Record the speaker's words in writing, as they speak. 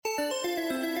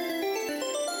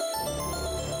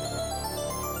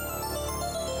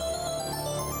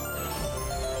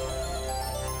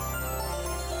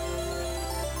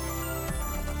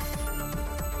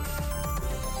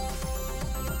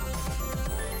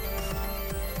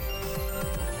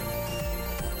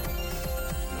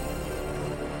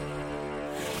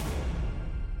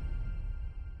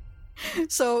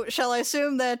So, shall I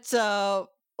assume that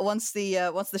once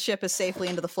the ship is safely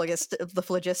into the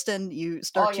phlogiston, you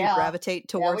start to gravitate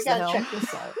towards we gotta the helm? check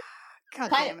this out. God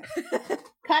damn it.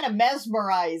 Kind of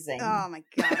mesmerizing. Oh my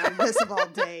god, on this of all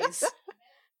days.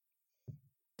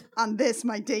 On this,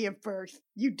 my day of birth,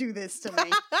 you do this to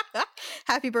me.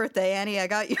 Happy birthday, Annie. I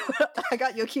got you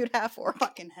a cute half orc.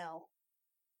 Fucking hell.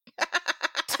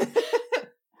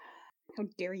 How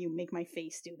dare you make my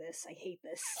face do this? I hate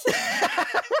this.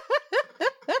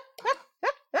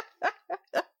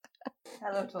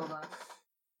 Hello, Toolbox.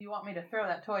 You want me to throw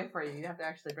that toy for you, you have to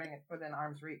actually bring it within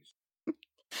arm's reach.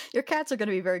 Your cats are going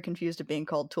to be very confused at being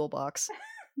called Toolbox.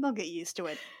 They'll get used to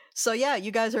it. So yeah,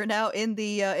 you guys are now in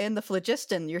the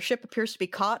phlogiston. Your ship appears to be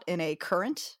caught in a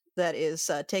current that is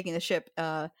taking the ship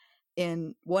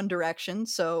in one direction.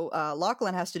 So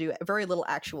Lachlan has to do very little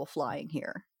actual flying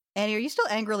here. Annie, are you still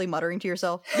angrily muttering to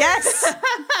yourself? Yes!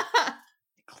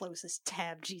 Close this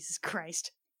tab, Jesus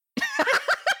Christ.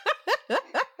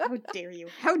 How dare you?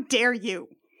 How dare you?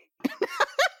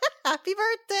 Happy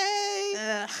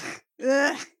birthday!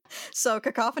 Ugh. So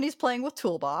Cacophony's playing with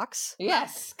Toolbox.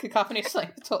 Yes, Cacophony's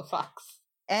playing with Toolbox.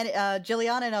 And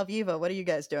Jilliana and Alviva, what are you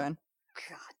guys doing?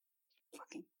 God.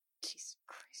 Fucking Jesus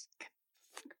Christ.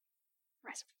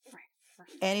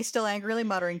 Annie's still angrily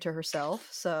muttering to herself,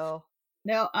 so...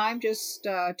 No, I'm just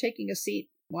taking a seat,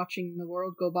 watching the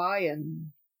world go by and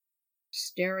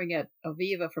staring at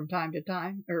Aviva from time to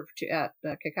time, or at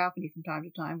Cacophony from time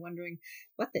to time, wondering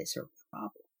what is her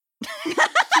problem.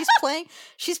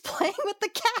 She's playing with the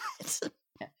cat.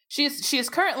 Yeah. She is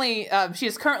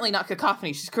currently not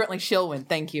Cacophony. She's currently Shilwyn.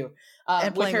 Thank you.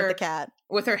 And playing with the cat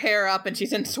with her hair up, and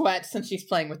she's in sweats, and she's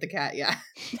playing with the cat. Yeah.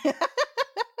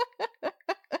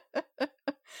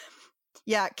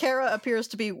 Yeah, Kara appears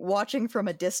to be watching from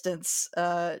a distance,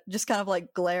 just kind of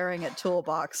like glaring at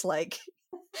Toolbox, like,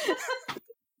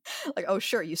 like, oh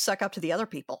sure, you suck up to the other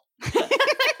people.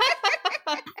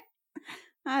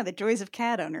 The joys of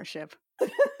cat ownership.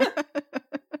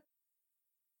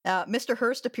 Mr.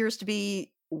 Hurst appears to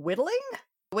be whittling?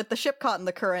 With the ship caught in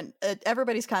the current,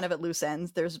 everybody's kind of at loose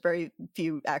ends. There's very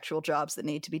few actual jobs that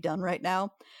need to be done right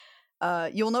now.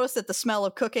 You'll notice that the smell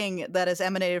of cooking that has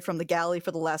emanated from the galley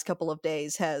for the last couple of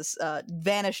days has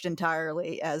vanished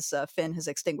entirely as Finn has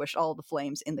extinguished all of the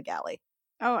flames in the galley.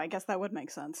 Oh, I guess that would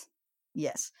make sense.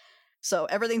 Yes. So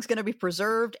everything's going to be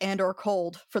preserved and or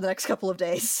cold for the next couple of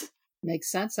days.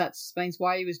 Makes sense. That explains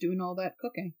why he was doing all that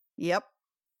cooking. Yep.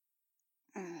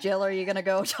 Jill, are you going to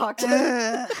go talk to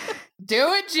him?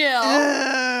 Do it,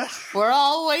 Jill. We're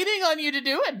all waiting on you to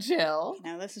do it, Jill.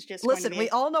 No, this is just. Listen, we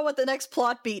all know what the next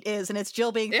plot beat is, and it's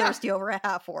Jill being thirsty over a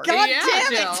half orc. God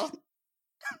damn Jill. it!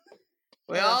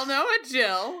 We all know it,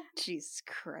 Jill. Jesus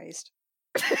Christ.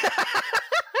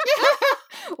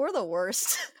 We're the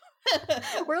worst.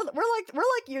 we're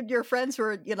like your friends who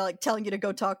are like telling you to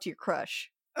go talk to your crush.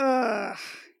 Ugh.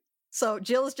 So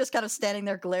Jill is just kind of standing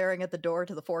there glaring at the door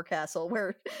to the forecastle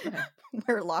where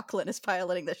Lachlan is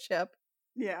piloting the ship.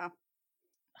 Yeah.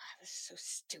 This is so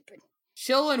stupid.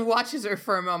 Shilwyn watches her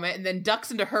for a moment and then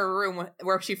ducks into her room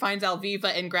where she finds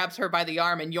Alviva and grabs her by the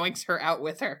arm and yoinks her out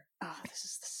with her. Oh, this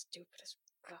is the stupidest.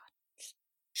 God.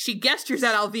 She gestures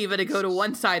at Alviva to go to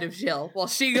one side of Jill while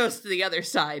she goes to the other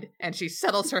side, and she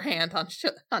settles her hand on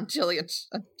Jill's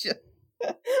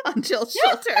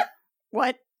shoulder.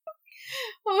 What?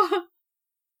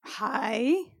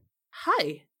 Hi.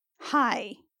 Hi.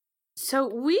 Hi. So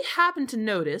we happen to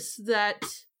notice that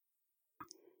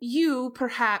you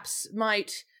perhaps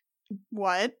might...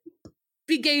 What?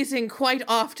 Be gazing quite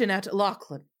often at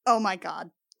Lachlan. Oh my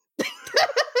god.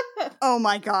 Oh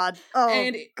my god. Oh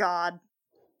and god.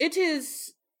 It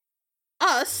is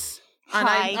us,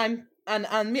 Hi. and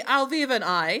Alviva and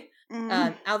I,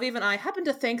 Alviva and I happen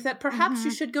to think that perhaps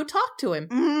you should go talk to him.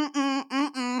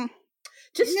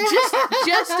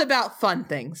 Just about fun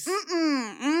things.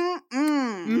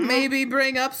 Maybe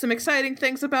bring up some exciting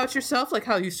things about yourself, like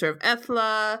how you serve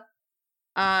Ethla.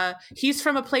 He's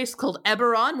from a place called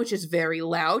Eberron, which is very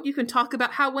loud. You can talk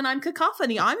about how when I'm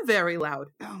Cacophony, I'm very loud.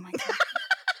 Oh my god.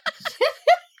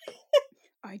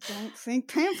 I don't think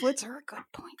pamphlets are a good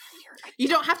point here. You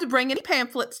don't have to bring any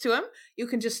pamphlets to him. You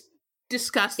can just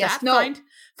discuss that. No.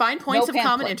 Find points of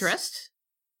common pamphlets. interest.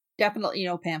 Definitely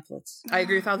no pamphlets. I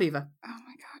agree with Alviva. Oh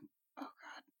my god. Oh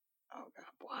god. Oh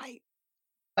god. Why?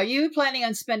 Are you planning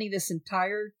on spending this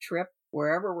entire trip,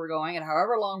 wherever we're going and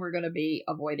however long we're going to be,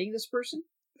 avoiding this person?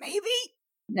 Maybe?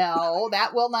 No,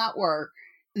 that will not work.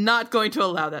 Not going to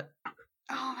allow that.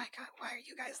 Oh my god. Why are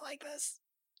you guys like this?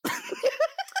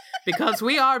 Because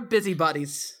we are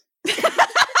busybodies.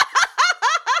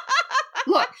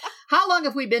 Look, how long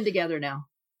have we been together now?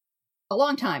 A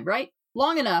long time, right?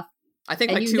 long enough. I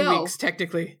think And like you 2 know- weeks,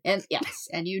 technically. And yes,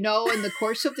 and in the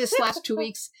course of this last 2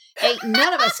 weeks, ain't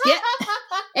none of us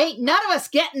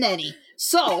getting any.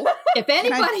 So if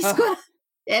anybody's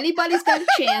got a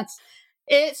chance,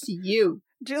 it's you.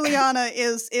 Juliana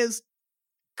is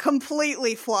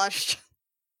completely flushed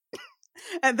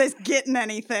at this getting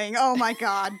anything. Oh my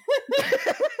god.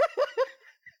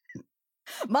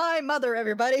 My mother,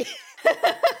 everybody.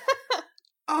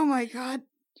 Oh my god.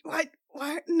 What?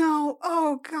 No.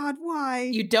 Oh god, why?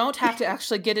 You don't have to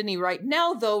actually get any right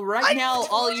now, though. Right now,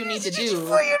 all you need to do...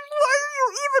 Why are you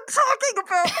even talking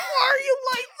about? Why are you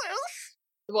like this?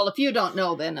 Well, if you don't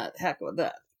know, then heck with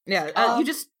that. Yeah, you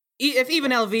just... If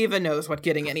even Elviva knows what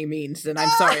getting any means, then I'm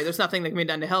sorry. There's nothing that can be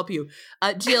done to help you.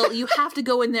 Jill, you have to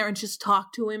go in there and just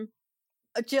talk to him.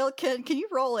 Jill, can you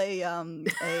roll a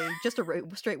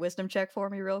straight wisdom check for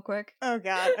me real quick? Oh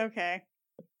god, okay.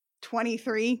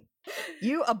 23.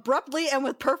 You abruptly and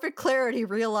with perfect clarity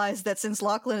realize that since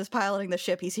Lachlan is piloting the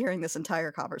ship, he's hearing this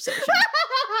entire conversation.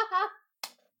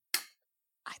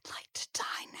 I'd like to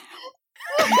die now.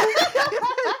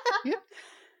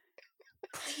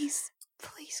 Please,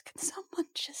 can someone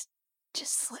just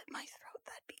slit my throat?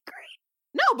 That'd be great.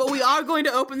 No, but we are going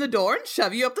to open the door and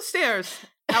shove you up the stairs,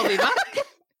 Elviva.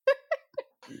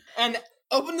 And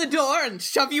open the door and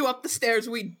shove you up the stairs,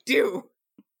 we do.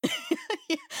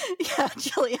 Yeah,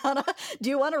 Juliana, do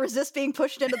you want to resist being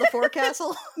pushed into the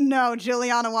forecastle? No,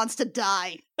 Juliana wants to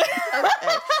die.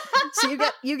 Okay. So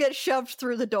you get shoved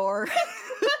through the door.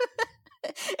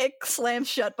 It slams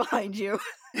shut behind you.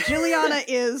 Juliana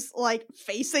is like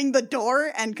facing the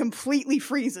door and completely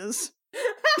freezes.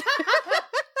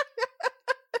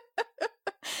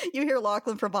 You hear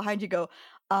Lachlan from behind you go,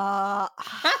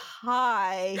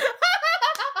 hi.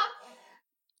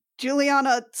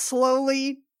 Juliana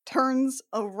slowly turns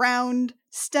around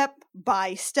step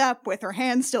by step with her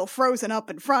hands still frozen up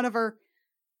in front of her,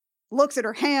 looks at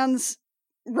her hands,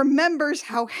 remembers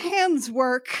how hands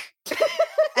work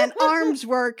and arms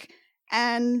work,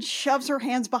 and shoves her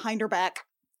hands behind her back.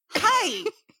 Hi!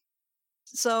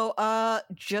 So,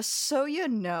 just so you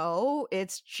know,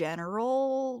 it's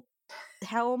general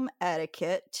helm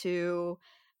etiquette to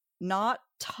not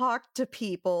talk to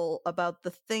people about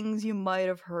the things you might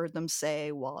have heard them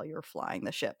say while you're flying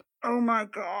the ship. Oh my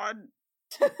god.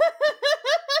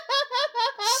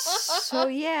 So,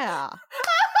 yeah.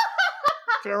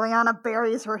 Juliana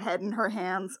buries her head in her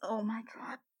hands. Oh my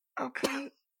god.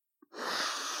 Okay.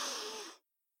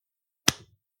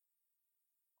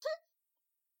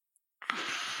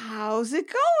 How's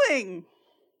it going?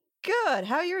 Good.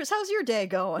 How's your day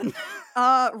going?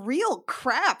 Real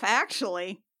crap,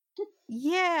 actually.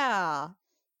 Yeah.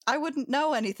 I wouldn't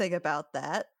know anything about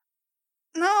that.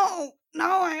 No,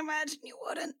 I imagine you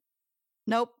wouldn't.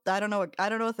 Nope, I don't know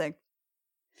a thing.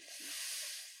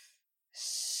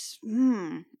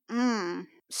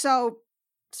 So,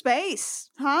 space,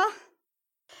 huh?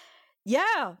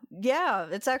 Yeah,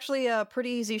 it's actually a pretty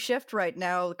easy shift right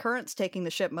now. The current's taking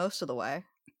the ship most of the way.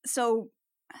 So,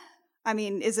 I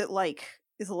mean, is it like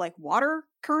water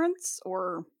currents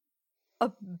or?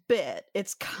 A bit.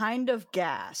 It's kind of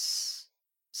gas.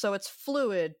 So it's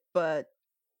fluid, but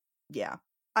yeah.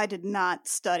 I did not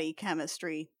study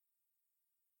chemistry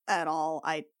at all.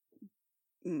 I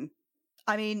mean,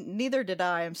 neither did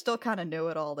I. I'm still kind of new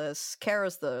at all this.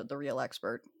 Kara's the real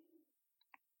expert.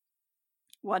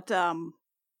 What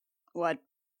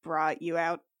brought you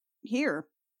out here?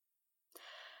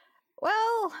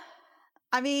 Well,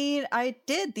 I mean, I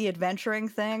did the adventuring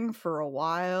thing for a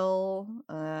while.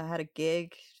 Had a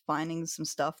gig finding some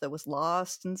stuff that was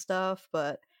lost and stuff,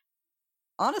 but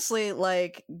honestly,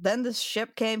 like, then this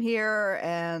ship came here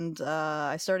and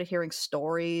I started hearing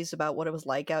stories about what it was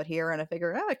like out here, and I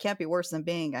figured, it can't be worse than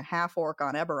being a half-orc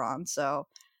on Eberron, so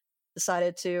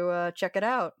decided to check it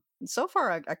out. And so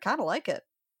far, I kind of like it.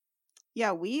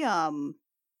 Yeah, we,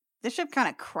 this ship kind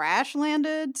of crash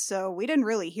landed, so we didn't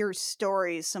really hear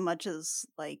stories so much as,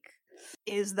 like,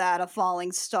 is that a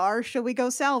falling star? Should we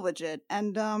go salvage it?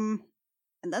 And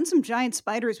then some giant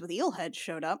spiders with eel heads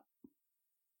showed up.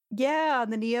 Yeah,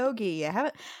 the Neogi.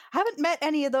 I haven't met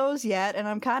any of those yet, and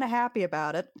I'm kind of happy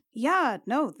about it. Yeah,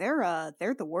 no, they're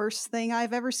the worst thing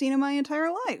I've ever seen in my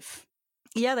entire life.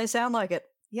 Yeah, they sound like it.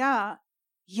 Yeah,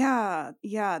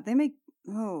 they make,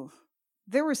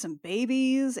 there were some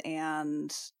babies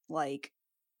and like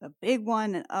a big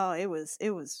one, and it was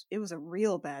a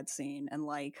real bad scene, and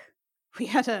like we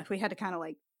had to kind of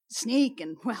like sneak,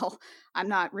 and well, I'm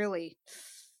not really,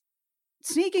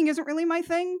 sneaking isn't really my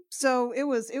thing, so it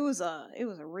was a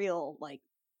real, like,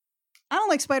 I don't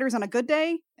like spiders on a good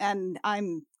day, and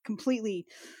I'm completely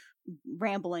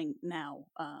rambling now.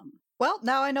 Well,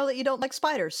 now I know that you don't like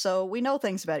spiders, so we know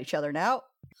things about each other now.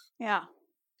 Yeah.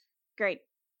 Great.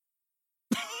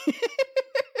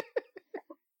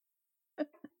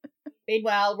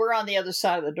 Meanwhile, we're on the other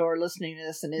side of the door listening to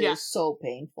this, and it Yeah. is so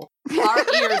painful.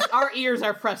 Our ears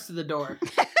are pressed to the door.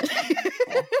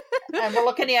 And we're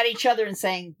looking at each other and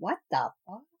saying, "What the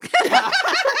fuck?"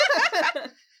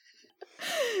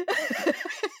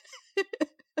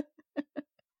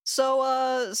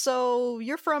 So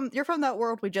you're from that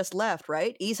world we just left,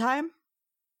 right? Easheim?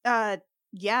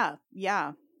 Yeah.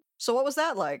 So what was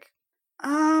that like?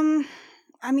 I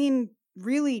mean,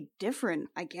 really different,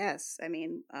 I guess. I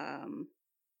mean, I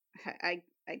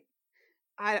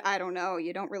don't know.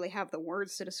 You don't really have the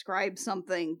words to describe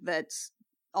something that's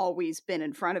always been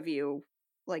in front of you,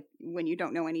 like when you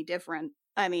don't know any different.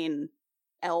 I mean,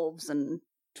 elves and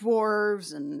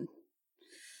dwarves and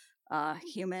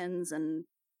humans, and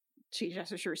she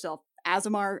gestures to herself,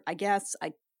 Azamar, I guess.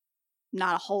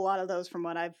 Not a whole lot of those from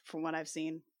what I've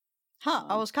seen. Huh,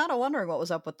 I was kind of wondering what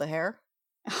was up with the hair.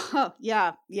 Oh,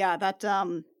 yeah, that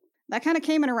kind of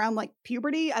came in around like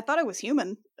puberty. I thought I was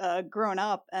human growing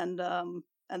up, and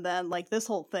then like this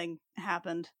whole thing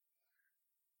happened.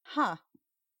 Huh.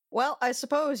 Well, I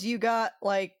suppose you got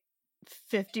like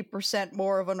 50%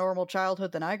 more of a normal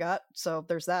childhood than I got, so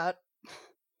there's that.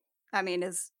 I mean,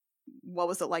 what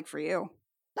was it like for you?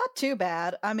 Not too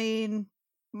bad. I mean,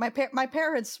 my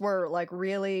parents were like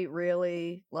really,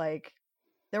 really like,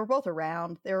 they were both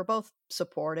around. They were both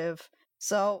supportive.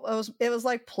 So it was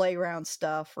like playground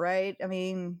stuff, right? I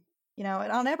mean, you know,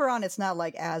 on Eberron it's not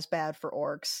like as bad for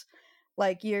orcs.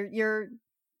 Like you're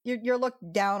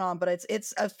looked down on, but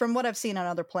it's from what I've seen on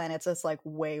other planets, it's like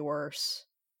way worse.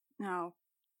 Oh,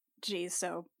 geez.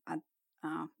 So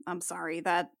I'm sorry.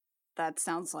 That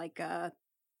sounds like a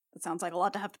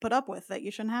lot to have to put up with that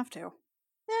you shouldn't have to.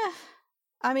 Yeah.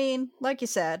 I mean, like you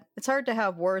said, it's hard to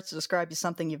have words to describe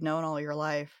something you've known all your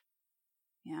life.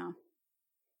 Yeah.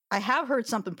 I have heard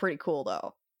something pretty cool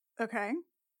though. Okay.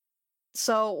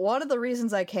 So one of the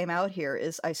reasons I came out here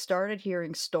is I started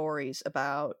hearing stories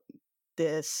about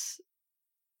this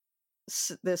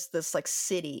like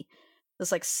city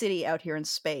out here in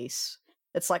space.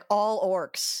 It's like all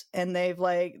orcs, and they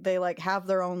have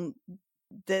their own.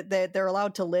 They're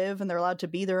allowed to live and they're allowed to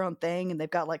be their own thing, and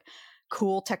they've got like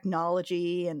cool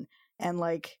technology and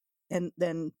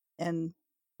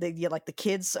the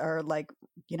kids are like,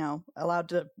 you know, allowed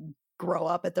to grow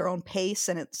up at their own pace,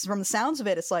 and it's, from the sounds of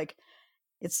it, it's like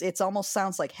it's almost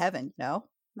sounds like heaven, you know?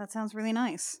 That sounds really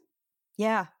nice.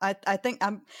 Yeah, I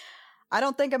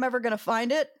don't think I'm ever gonna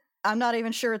find it. I'm not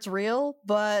even sure it's real,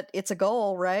 but it's a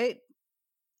goal, right?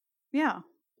 Yeah.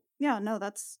 No,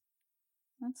 that's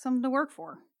something to work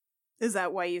for. Is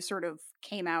that why you sort of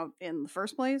came out in the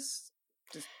first place?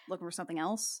 Just looking for something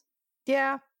else?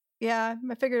 Yeah. I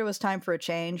figured it was time for a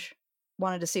change.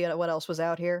 Wanted to see what else was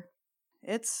out here.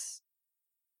 It's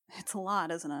a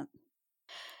lot, isn't it?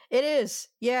 It is,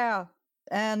 yeah.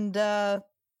 And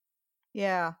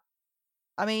yeah.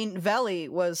 I mean, Veli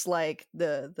was like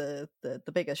the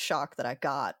biggest shock that I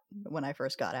got when I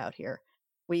first got out here.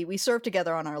 We served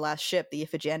together on our last ship, the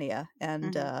Iphigenia,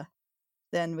 and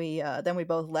then we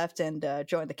both left and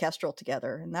joined the Kestrel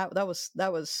together, and that was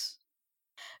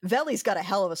Veli's got a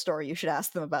hell of a story. You should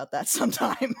ask them about that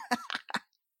sometime.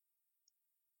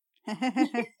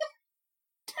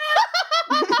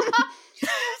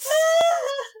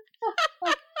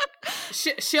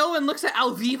 Shilwyn looks at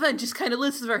Alviva and just kind of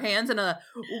lifts her hands and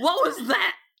what was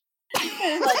that?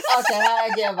 Like, okay,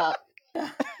 I give up.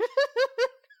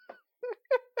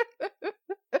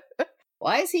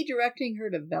 Why is he directing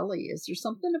her to Veli? Is there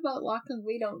something about Lachlan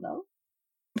we don't know?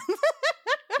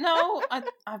 No,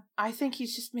 I think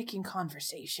he's just making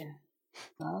conversation.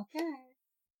 Okay.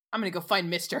 I'm gonna go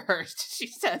find Mr. Hurst, she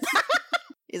says.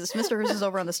 Mr. Hurst is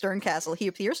over on the Stern Castle. He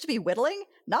appears to be whittling,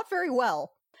 not very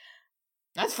well.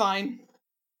 That's fine.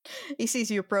 He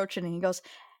sees you approaching and he goes,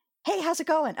 "Hey, how's it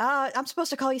going? I'm supposed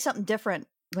to call you something different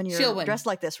when you're Shilwyn. dressed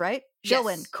like this, right?" Yes.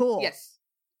 Shilwyn, cool. Yes.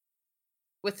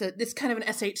 With this kind of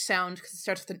an SH sound because it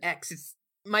starts with an X. It's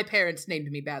my parents named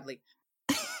me badly.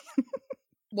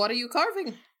 What are you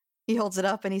carving? He holds it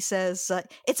up and he says,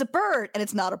 "It's a bird," and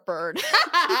it's not a bird.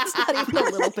 It's not even a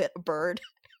little bit a bird.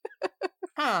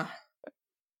 Huh.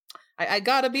 I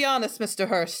gotta be honest, Mr.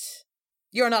 Hurst.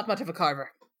 You're not much of a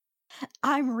carver.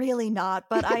 I'm really not,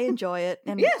 but I enjoy it.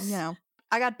 And, Yes. you know,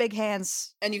 I got big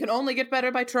hands. And you can only get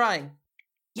better by trying.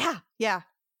 Yeah.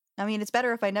 I mean, it's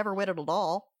better if I never whittled at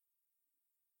all.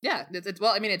 Yeah,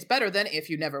 it's better than if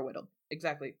you never whittled.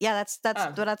 Exactly. Yeah,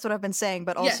 that's what I've been saying,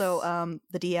 but also Yes.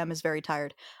 the DM is very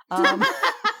tired.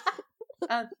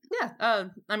 Yeah, Yeah.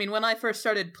 I mean, when I first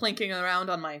started plinking around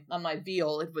on my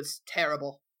veal, it was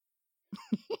terrible.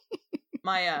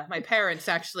 My parents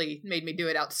actually made me do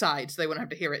it outside, so they wouldn't have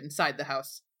to hear it inside the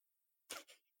house.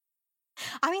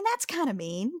 I mean, that's kind of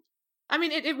mean. I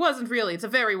mean, it wasn't really. It's a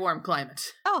very warm climate.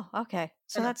 Oh, okay.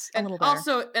 So And- that's a and little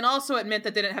better. also it meant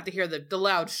that they didn't have to hear the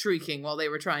loud shrieking while they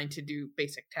were trying to do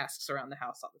basic tasks around the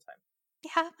house all the time.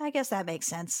 Yeah, I guess that makes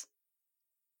sense.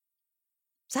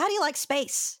 So how do you like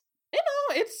space? You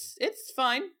know, it's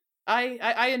fine.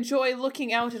 I enjoy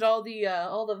looking out at all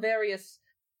the various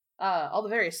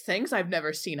things I've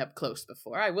never seen up close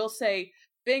before. I will say,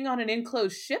 being on an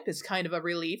enclosed ship is kind of a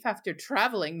relief after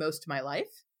traveling most of my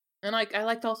life. And I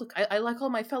like all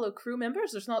my fellow crew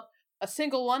members. There's not a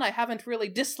single one I haven't really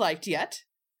disliked yet.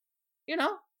 You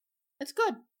know, it's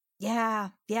good. Yeah,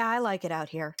 I like it out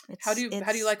here. How do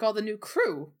you like all the new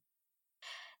crew?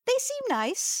 They seem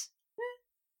nice.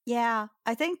 Yeah,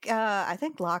 I think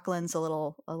Lachlan's a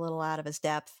little out of his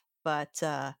depth, but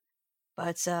Kara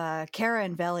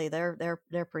and Veli,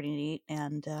 they're pretty neat,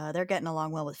 and they're getting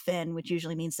along well with Finn, which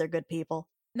usually means they're good people.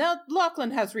 Now,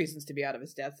 Lachlan has reasons to be out of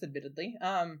his depth, admittedly.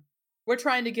 We're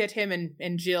trying to get him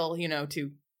and Jill, you know,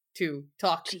 to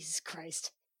talk. Jesus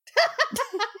Christ.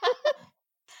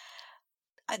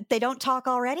 They don't talk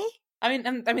already? I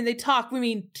mean, they talk. We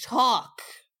mean talk.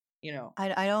 You know,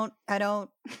 I don't.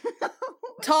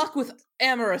 talk with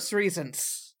amorous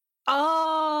reasons.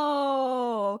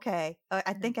 Oh, okay.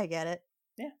 I think I get it.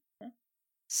 Yeah.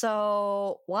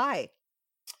 So why?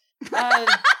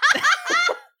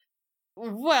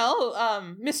 Well,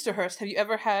 Mr. Hurst, have you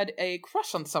ever had a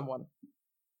crush on someone?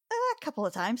 A couple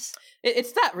of times.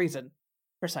 It's that reason,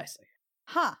 precisely.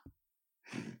 Huh.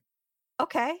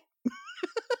 Okay.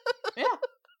 Yeah.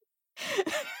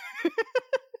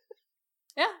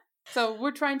 Yeah. So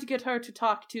we're trying to get her to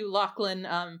talk to Lachlan,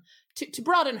 to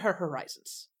broaden her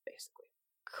horizons, basically.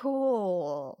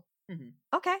 Cool. Mhm.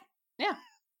 Okay. Yeah.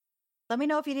 Let me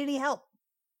know if you need any help.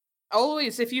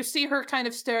 Always, if you see her kind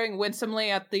of staring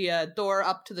winsomely at the door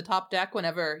up to the top deck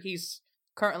whenever he's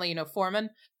currently, you know, foreman,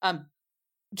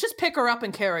 just pick her up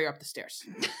and carry her up the stairs.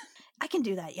 I can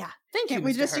do that, yeah. Thank you, Can't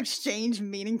we Mr. just Hurst. exchange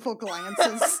meaningful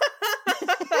glances?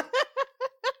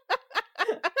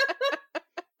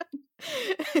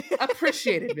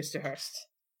 Appreciated, Mr. Hurst.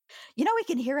 You know we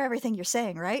can hear everything you're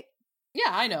saying, right? Yeah,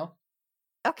 I know.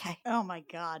 Okay. Oh my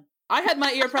god. I had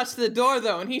my ear pressed to the door,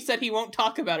 though, and he said he won't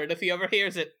talk about it if he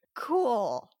overhears it.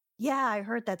 Cool. Yeah, I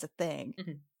heard that's a thing.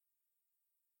 Mhm.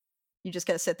 You just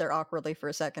gotta sit there awkwardly for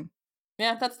a second.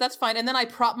 Yeah, that's fine. And then I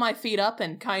prop my feet up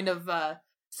and kind of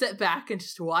sit back and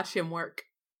just watch him work.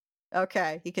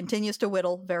 Okay. He continues to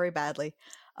whittle very badly.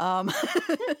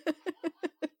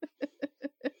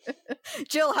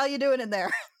 Jill, how you doing in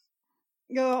there?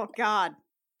 Oh god.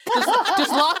 Does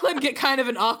Lachlan get kind of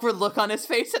an awkward look on his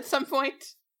face at some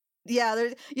point? Yeah,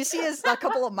 you see a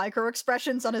couple of micro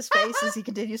expressions on his face as he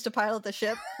continues to pilot the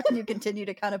ship, and you continue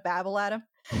to kind of babble at him.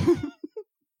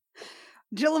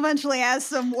 Jill eventually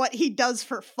asks him what he does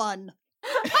for fun.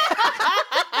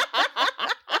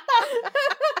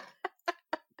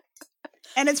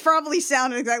 And it's probably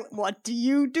sounded exactly, what do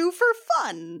you do for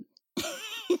fun?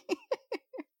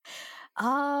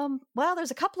 Well,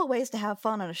 there's a couple of ways to have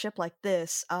fun on a ship like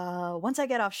this. Once I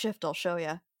get off shift, I'll show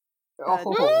you.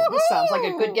 Oh, this sounds like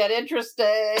it could get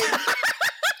interesting.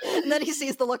 And then he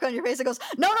sees the look on your face and goes,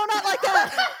 "No, not like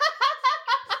that."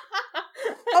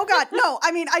 Oh god, no,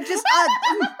 I mean, I just,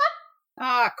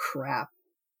 Ah, crap.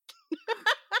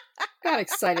 Got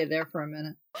excited there for a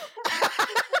minute.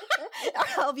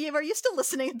 Alviv, are you still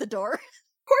listening at the door?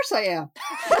 Of course I am.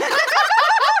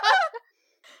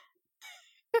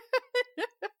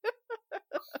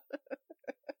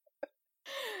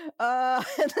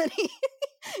 And then he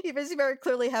is very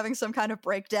clearly having some kind of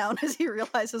breakdown as he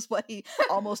realizes what he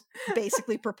almost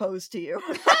basically proposed to you.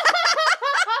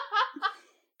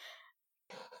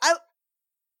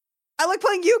 I like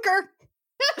playing euchre.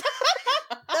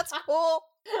 That's cool.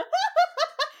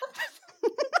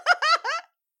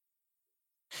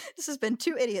 This has been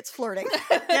two idiots flirting.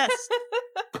 Yes.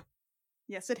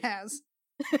 Yes, it has.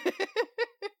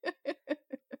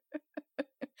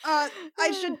 I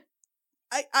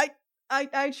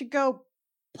should go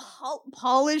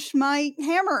polish my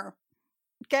hammer.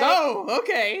 Okay. Oh,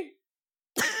 okay.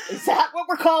 Is that what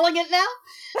we're calling it now?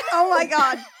 Oh my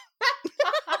god.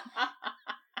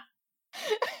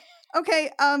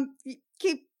 Okay,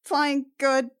 keep flying.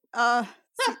 Good.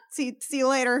 See you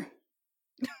later.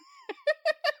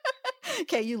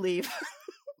 Okay, you leave.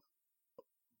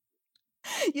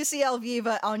 You see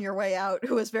Alviva on your way out,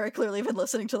 who has very clearly been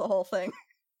listening to the whole thing.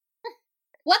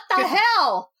 What the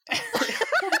hell?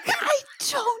 I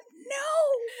don't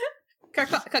No!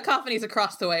 Cacophony's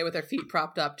across the way with her feet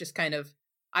propped up, just kind of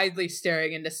idly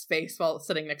staring into space while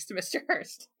sitting next to Mr.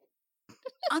 Hurst.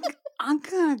 I'm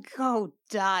gonna go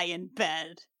die in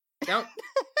bed. Don't.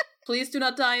 Please do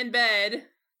not die in bed.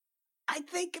 I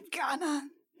think I'm gonna.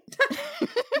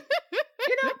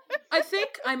 You know, I think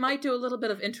I might do a little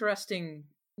bit of interesting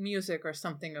music or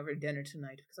something over dinner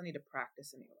tonight, because I need to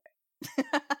practice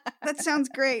anyway. That sounds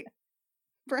great.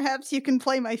 Perhaps you can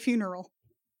play my funeral.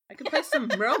 I could play some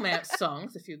romance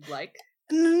songs if you'd like.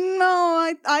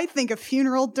 No, I think a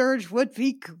funeral dirge would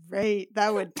be great.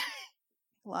 That would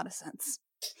make a lot of sense.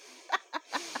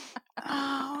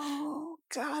 Oh,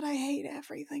 God, I hate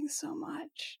everything so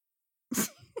much.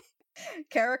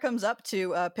 Kara comes up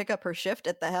to pick up her shift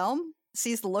at the helm,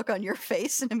 sees the look on your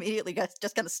face, and immediately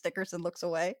just kind of snickers and looks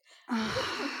away.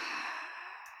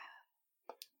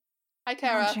 Hi,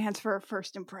 Kara. No chance for a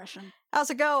first impression. How's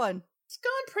it going? It's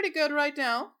going pretty good right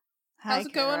now. Hi, How's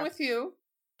it going Kara. with you?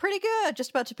 Pretty good. Just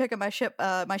about to pick up my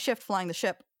shift flying the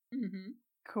ship. Mm-hmm.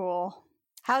 Cool.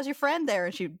 How's your friend there?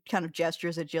 And she kind of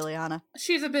gestures at Juliana.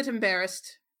 She's a bit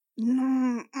embarrassed,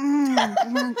 As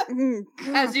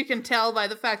as you can tell by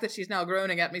the fact that she's now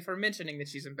groaning at me for mentioning that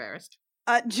she's embarrassed.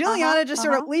 Juliana just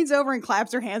sort of leans over and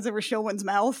claps her hands over Shilwyn's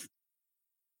mouth.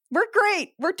 We're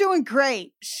great. We're doing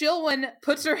great. Shilwyn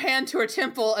puts her hand to her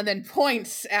temple and then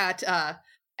points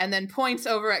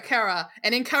over at Kara,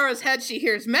 and in Kara's head she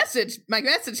hears my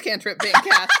message cantrip being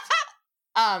cast.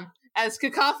 As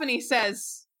Cacophony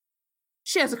says,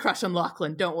 she has a crush on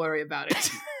Lachlan, don't worry about it.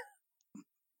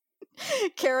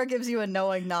 Kara gives you a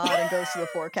knowing nod and goes to the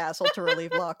forecastle to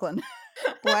relieve Lachlan.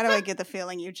 Why do I get the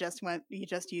feeling you just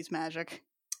used magic?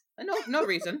 No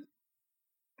reason.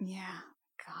 Yeah.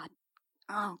 God.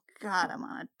 Oh, God, I'm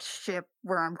on a ship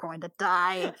where I'm going to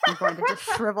die. I'm going to just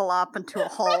shrivel up into a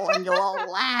hole, and you'll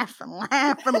all laugh and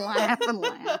laugh and laugh and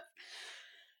laugh.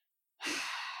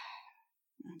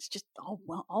 It's just all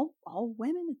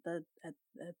women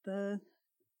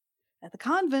at the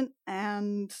convent,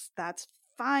 and that's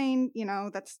fine. You know,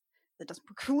 that doesn't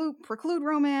preclude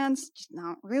romance. Just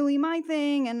not really my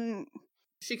thing. And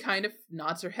She kind of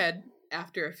nods her head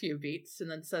after a few beats and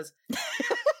then says,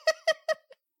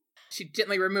 she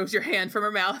gently removes your hand from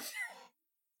her mouth.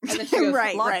 And then she goes,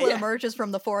 right. Lachlan emerges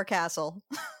from the forecastle.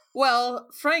 well,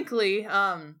 frankly,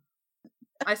 I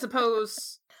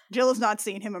suppose, Jill has not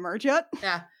seen him emerge yet.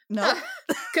 yeah. No.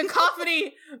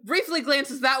 Cacophony briefly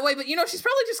glances that way, but she's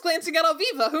probably just glancing at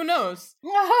Alviva. Who knows?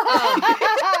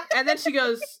 And then she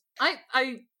goes,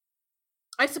 I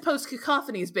suppose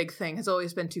Cacophony's big thing has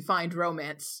always been to find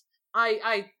romance.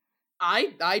 I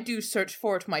do search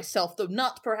for it myself, though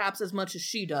not perhaps as much as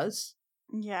she does.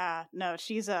 Yeah, no,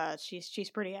 she's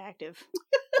pretty active.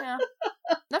 Yeah.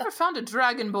 Never found a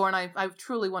dragonborn I've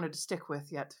truly wanted to stick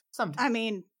with yet.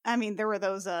 Sometime. I mean, there were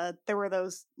those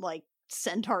like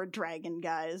centaur dragon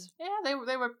guys. Yeah, they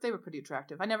were pretty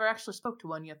attractive. I never actually spoke to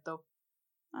one yet, though.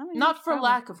 I mean, Not for probably-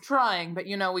 lack of trying, but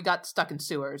we got stuck in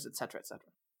sewers, etc., etc.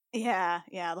 Yeah,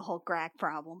 the whole Grack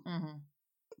problem. Mm-hmm.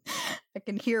 I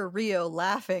can hear Rio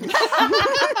laughing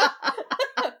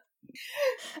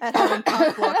at having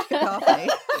cock-blocked Cacophony.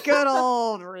 Good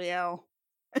old Rio.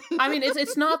 I mean,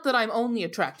 it's not that I'm only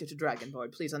attracted to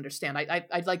Dragonborn. Please understand. I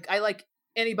like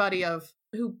anybody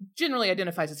who generally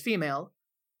identifies as female,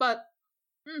 but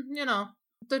I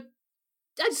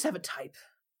just have a type.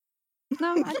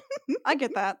 No, I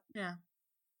get that. Yeah.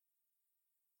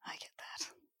 I get that.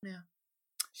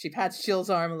 She pats Jill's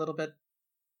arm a little bit.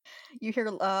 You hear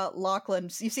Lachlan.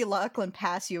 You see Lachlan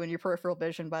pass you in your peripheral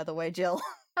vision, by the way, Jill.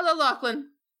 Hello, Lachlan.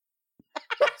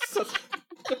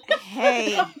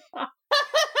 Hey.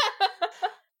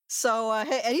 So,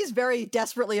 hey, and he's very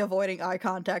desperately avoiding eye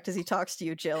contact as he talks to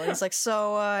you, Jill. And he's like,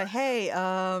 "So, hey,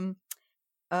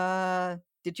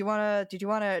 did you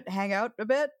wanna hang out a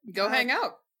bit? Go hang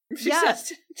out. She yeah. says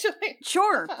to Jillian.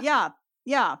 Sure. Yeah.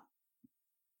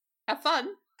 Have fun.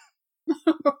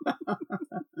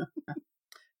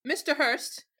 Mr.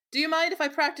 Hurst, do you mind if I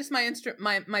practice my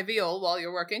viol while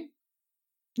you're working?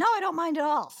 No, I don't mind at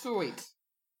all. Sweet.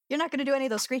 You're not gonna do any of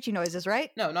those screechy noises,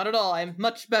 right? No, not at all. I'm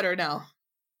much better now.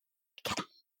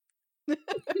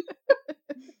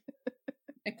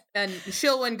 And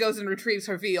Shilwyn goes and retrieves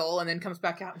her viol and then comes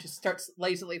back out and just starts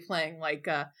lazily playing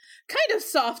kind of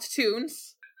soft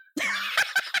tunes.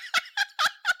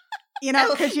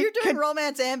 Because You're doing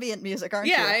romance ambient music, aren't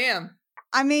you? Yeah, I am.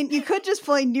 I mean, you could just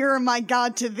play Nearer My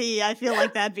God to Thee. I feel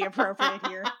like that'd be appropriate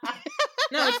here.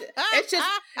 No,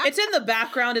 it's in the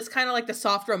background. It's kind of like the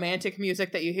soft romantic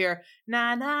music that you hear.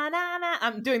 Na na na na.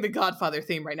 I'm doing the Godfather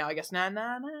theme right now, I guess. Na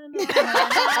na na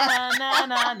na na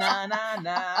na na na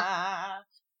na.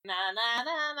 Na, na,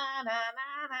 na, na, na,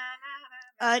 na,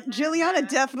 na, na, Juliana na.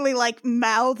 definitely like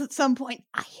mouthed at some point,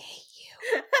 I hate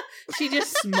you. She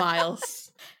just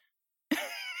smiles.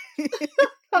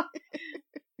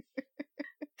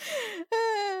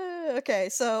 Okay,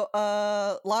 so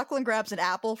Lachlan grabs an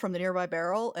apple from the nearby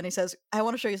barrel and he says, "I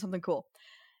want to show you something cool."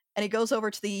 And he goes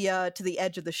over to the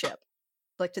edge of the ship,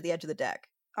 like to the edge of the deck.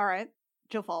 All right.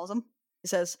 Jill follows him. He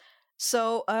says,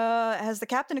 "So, has the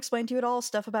captain explained to you at all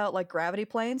stuff about like gravity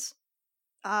planes?"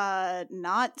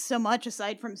 Not so much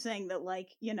aside from saying that, like,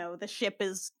 the ship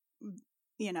is,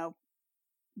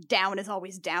 down is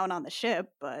always down on the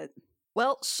ship, but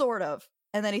Well, sort of.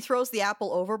 And then he throws the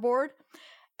apple overboard,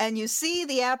 and you see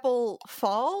the apple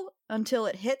fall until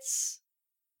it hits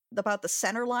about the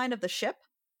center line of the ship,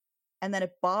 and then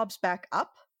it bobs back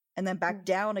up and then back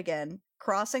down again,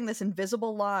 crossing this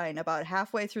invisible line about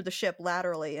halfway through the ship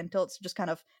laterally until it's just kind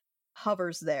of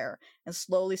hovers there and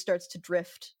slowly starts to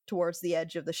drift towards the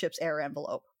edge of the ship's air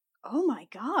envelope. oh my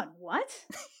god, what?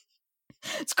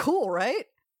 It's cool, right?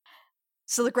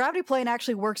 So the gravity plane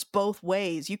actually works both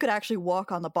ways. You could actually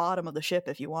walk on the bottom of the ship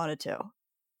if you wanted to.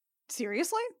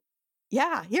 Seriously?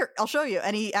 Yeah, here, I'll show you.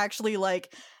 And he actually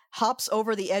like hops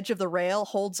over the edge of the rail,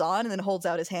 holds on, and then holds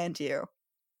out his hand to you.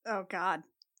 Oh god.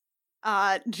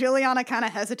 Juliana kind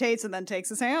of hesitates and then takes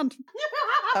his hand.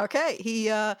 Okay,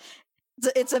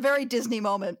 it's a very Disney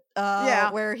moment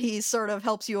where he sort of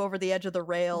helps you over the edge of the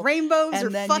rail. Rainbows and are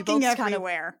then you fucking both kind of-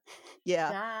 everywhere.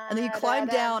 Yeah. And then you climb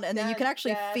down, and then you can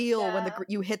actually feel when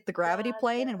you hit the gravity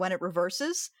plane and when it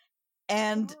reverses.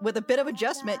 And with a bit of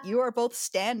adjustment, you are both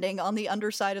standing on the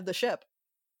underside of the ship.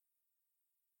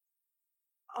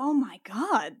 Oh my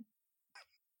god.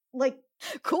 Like,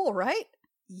 Cool, right?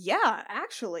 yeah,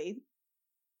 actually.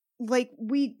 Like,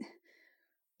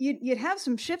 you'd have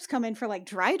some ships come in for like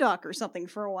dry dock or something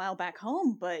for a while back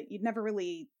home, but you'd never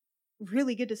really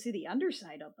get to see the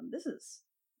underside of them.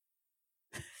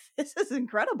 This is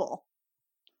incredible.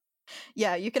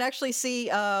 Yeah, you can actually see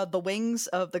the wings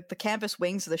of the canvas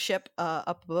wings of the ship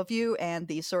up above you, and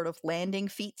the sort of landing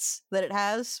feats that it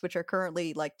has, which are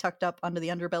currently like tucked up under the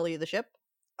underbelly of the ship.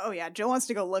 Oh yeah, Jill wants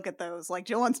to go look at those. Like,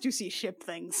 Jill wants to see ship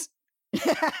things.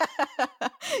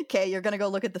 Okay, you're gonna go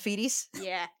look at the feeties.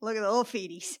 Yeah, look at the little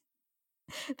feeties.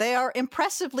 They are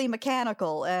impressively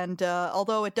mechanical, and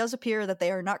although it does appear that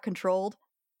they are not controlled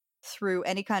through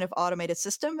any kind of automated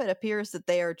system, it appears that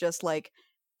they are just like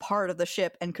part of the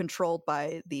ship and controlled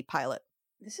by the pilot.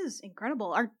 This is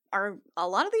incredible. Are a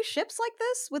lot of these ships like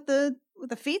this with the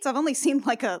feats? I've only seen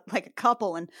like a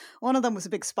couple, and one of them was a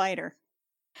big spider.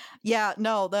 Yeah,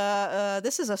 no,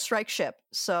 this is a strike ship,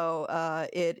 so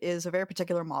it is a very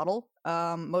particular model.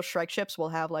 Most strike ships will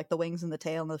have like the wings and the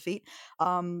tail and the feet.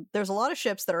 There's a lot of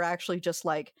ships that are actually just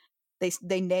like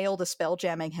they nailed a spell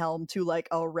jamming helm to like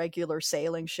a regular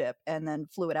sailing ship and then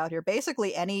flew it out here.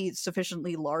 Basically, any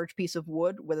sufficiently large piece of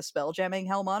wood with a spell jamming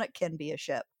helm on it can be a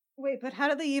ship. Wait, but how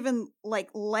do they even like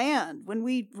land? When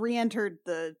we re-entered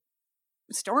the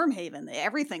Stormhaven,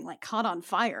 everything like caught on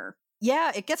fire.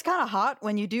 Yeah, it gets kind of hot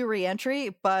when you do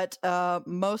re-entry, but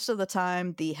most of the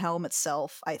time the helm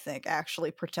itself, I think,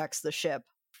 actually protects the ship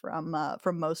from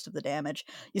most of the damage.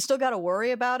 You still got to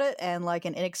worry about it, and like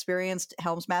an inexperienced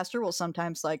helmsmaster will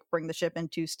sometimes like bring the ship in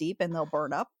too steep and they'll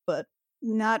burn up, but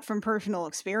Not from personal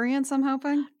experience, I'm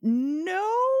hoping.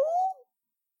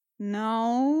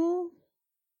 no,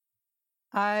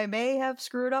 I may have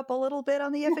screwed up a little bit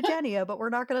on the Iphigenia, but we're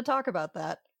not going to talk about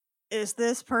that. Is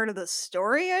this part of the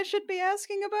story I should be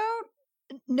asking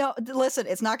about? No, listen,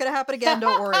 it's not going to happen again.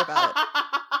 Don't worry about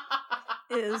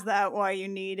it. Is that why you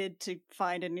needed to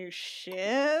find a new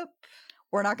ship?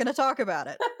 We're not going to talk about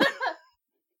it.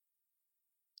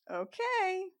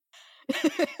 Okay.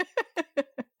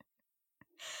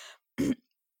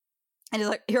 And he's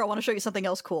like, "Here, I want to show you something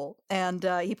else cool." And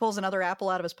he pulls another apple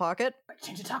out of his pocket.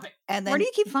 Change the topic. And then, Where do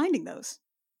you keep finding those?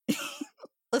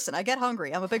 listen, I get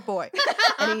hungry. I'm a big boy.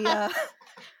 And he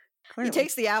Clearly.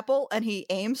 takes the apple and he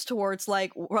aims towards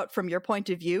like what, from your point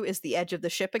of view, is the edge of the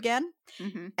ship again.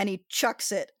 Mm-hmm. And he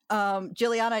chucks it.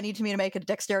 Jilliana, I need me to make a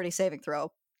dexterity saving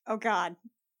throw. Oh God.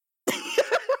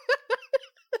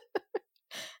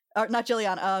 Or not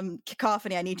Jilliana.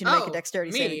 Cacophony, I need you to make a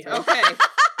dexterity saving me. throw. Okay.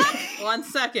 1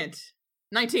 second.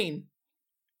 19.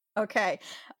 Okay.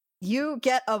 You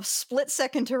get a split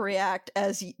second to react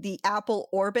as the apple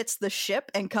orbits the ship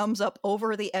and comes up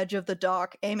over the edge of the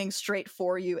dock, aiming straight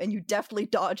for you, and you deftly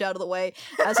dodge out of the way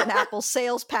as an apple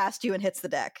sails past you and hits the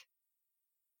deck.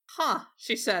 Huh,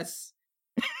 she says.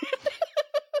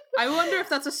 I wonder if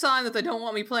that's a sign that they don't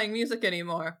want me playing music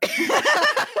anymore.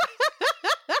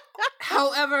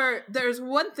 However, there's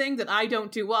one thing that I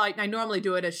don't do. Well, I normally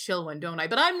do it as Shilwyn, don't I?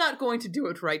 But I'm not going to do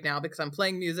it right now because I'm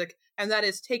playing music, and that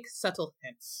is take subtle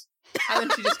hints. And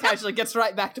then she just casually gets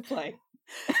right back to play.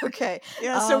 Okay.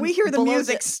 Yeah, so we hear the below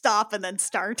music stop and then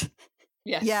start.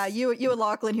 Yes. Yeah, you and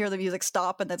Lachlan hear the music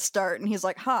stop and then start, and he's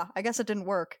like, "Huh, I guess it didn't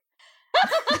work."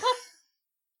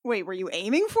 Wait, were you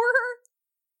aiming for her?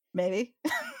 Maybe.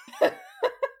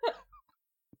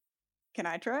 Can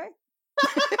I try?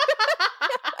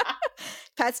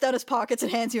 Pats down his pockets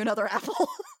and hands you another apple.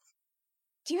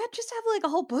 Do you just have like a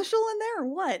whole bushel in there or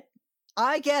what?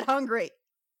 I get hungry.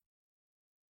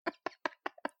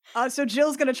 So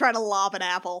Jill's gonna try to lob an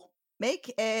apple.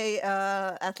 Make a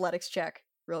athletics check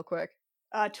real quick.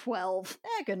 12.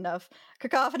 Good enough.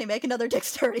 Cacophony, make another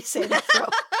dexterity saving throw.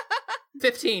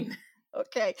 15.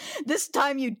 Okay. This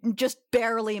time you just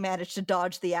barely manage to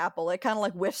dodge the apple. It kind of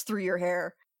like whiffs through your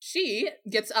hair. She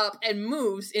gets up and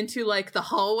moves into like the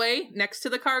hallway next to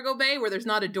the cargo bay where there's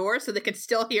not a door so they can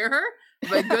still hear her.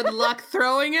 But good luck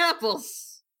throwing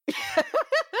apples.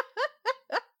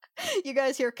 You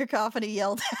guys hear Cacophony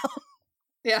yell down.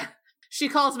 Yeah. She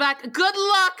calls back, good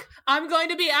luck! I'm going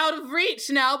to be out of reach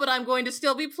now, but I'm going to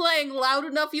still be playing loud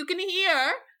enough you can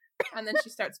hear. And then she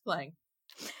starts playing.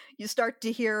 You start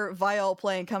to hear viol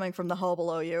playing coming from the hall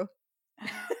below you.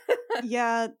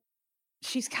 Yeah,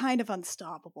 she's kind of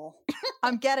unstoppable.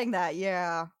 I'm getting that,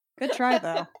 yeah. Good try,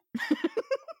 though.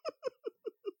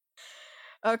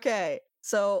 Okay,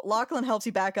 so Lachlan helps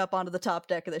you back up onto the top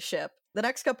deck of the ship. The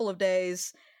next couple of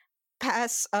days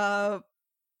pass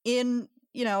in,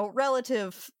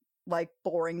 relative like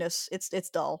boringness. It's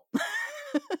dull.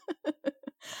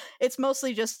 It's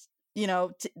mostly just,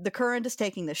 the current is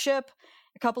taking the ship.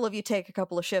 A couple of you take a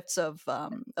couple of shifts of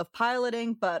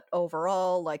piloting, but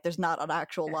overall, like, there's not an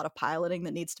actual lot of piloting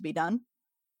that needs to be done.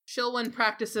 Shilwyn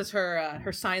practices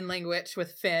her sign language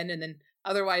with Finn, and then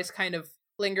otherwise kind of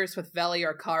lingers with Veli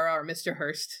or Kara or Mr.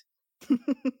 Hurst.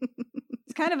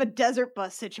 It's kind of a desert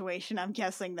bus situation, I'm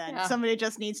guessing, then. Yeah. Somebody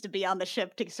just needs to be on the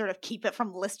ship to sort of keep it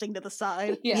from listing to the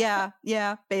side.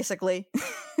 Yeah, basically.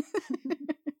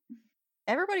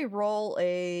 Everybody roll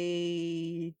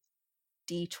a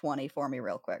d20 for me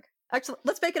real quick. Actually,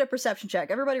 let's make it a perception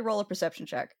check. Everybody roll a perception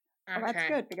check. Well, that's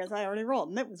good, because I already rolled,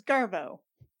 and it was Garbo.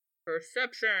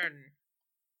 Perception.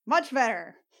 Much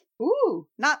better. Ooh,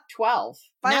 Not 12.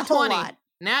 by Nat a whole 20. lot.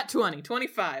 Nat 20,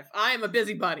 25. I am a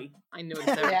busybody. I noticed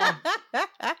that.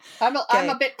 Yeah. I'm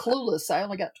a bit clueless. I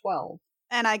only got 12.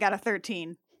 And I got a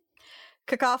 13.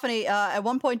 Cacophony, at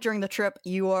one point during the trip,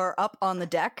 you are up on the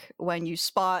deck when you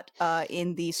spot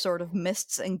in the sort of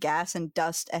mists and gas and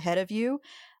dust ahead of you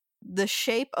the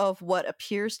shape of what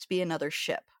appears to be another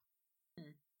ship.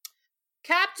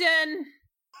 Captain!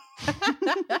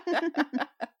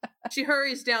 She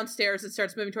hurries downstairs and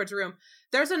starts moving towards her room.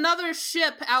 There's another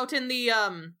ship out in the,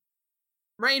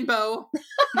 rainbow.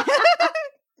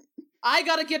 I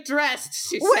gotta get dressed,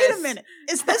 she says. Wait a minute.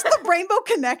 Is this the Rainbow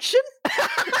Connection?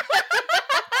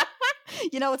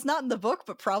 It's not in the book,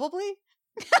 but probably.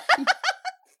 We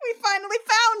finally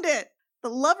found it. The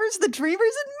lovers, the dreamers,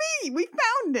 and me. We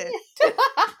found it.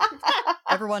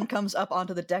 Everyone comes up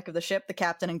onto the deck of the ship, the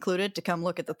captain included, to come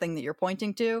look at the thing that you're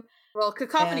pointing to. Well,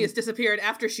 Cacophony And- has disappeared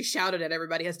after she shouted at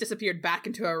everybody, has disappeared back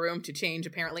into her room to change,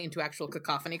 apparently, into actual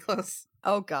Cacophony clothes.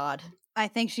 Oh, God. I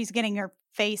think she's getting her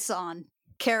face on.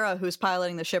 Kara, who's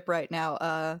piloting the ship right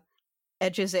now,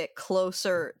 edges it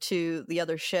closer to the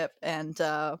other ship, and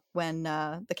when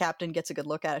the captain gets a good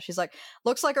look at it, she's like,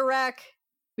 looks like a wreck.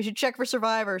 We should check for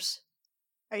survivors.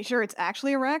 Are you sure it's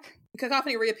actually a wreck?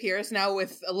 Cacophony reappears now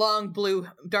with a long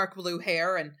dark blue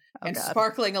hair and God.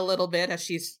 sparkling a little bit as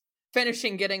she's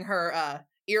finishing getting her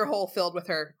ear hole filled with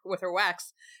her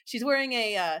wax. She's wearing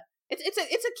a it's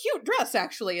a cute dress,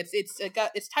 actually.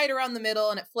 It's tight around the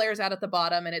middle and it flares out at the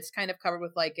bottom, and it's kind of covered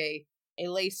with like a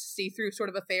lace see-through sort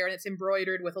of affair, and it's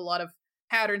embroidered with a lot of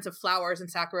patterns of flowers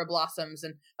and sakura blossoms,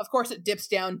 and of course it dips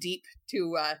down deep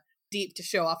to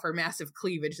show off her massive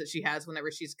cleavage that she has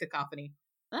whenever she's Cacophony.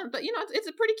 But it's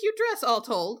a pretty cute dress, all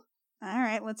told. All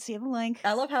right, let's see the link.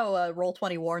 I love how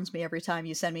Roll20 warns me every time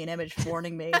you send me an image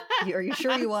warning me. Are you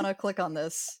sure you want to click on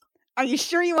this? Are you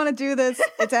sure you want to do this?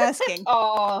 It's asking.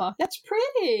 Oh, that's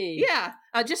pretty. Yeah,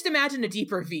 just imagine a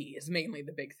deeper V is mainly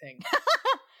the big thing.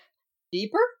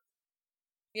 Deeper?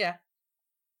 Yeah.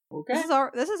 Okay.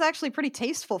 This is actually pretty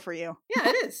tasteful for you. Yeah,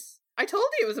 it is. I told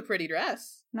you it was a pretty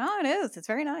dress. No, it is. It's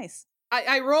very nice.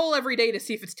 I roll every day to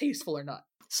see if it's tasteful or not.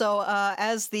 So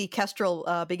as the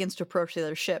Kestrel begins to approach the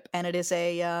other ship, and it is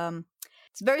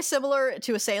it's very similar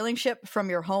to a sailing ship from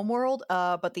your homeworld,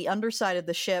 but the underside of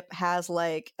the ship has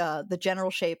like the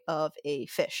general shape of a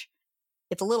fish.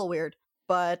 It's a little weird,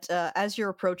 but as you're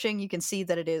approaching, you can see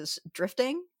that it is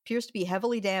drifting, appears to be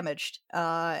heavily damaged,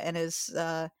 and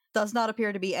does not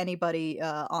appear to be anybody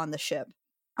on the ship,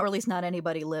 or at least not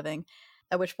anybody living.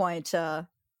 At which point,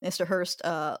 Mr. Hurst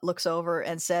looks over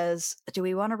and says, "Do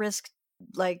we want to risk,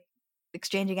 like,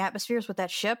 exchanging atmospheres with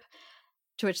that ship?"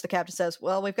 To which the captain says,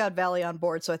 "Well, we've got Valley on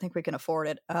board, so I think we can afford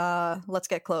it. Let's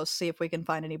get close, see if we can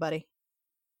find anybody."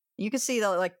 You can see that,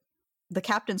 like, the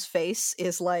captain's face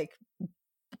is, like,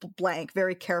 blank,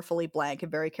 very carefully blank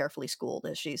and very carefully schooled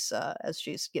as she's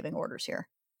giving orders here.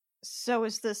 So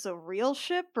is this a real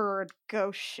ship or a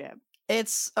ghost ship?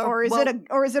 It's Or is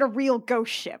it a real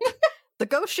ghost ship? The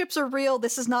ghost ships are real.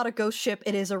 This is not a ghost ship.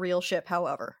 It is a real ship,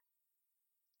 however.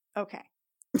 Okay.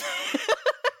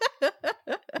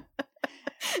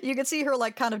 You can see her,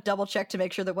 like, kind of double check to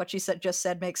make sure that what she just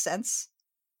said makes sense.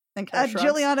 And kind of shrugs.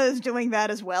 Juliana is doing that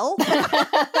as well.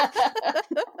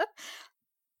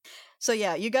 So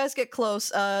yeah, you guys get close.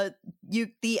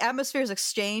 The atmospheres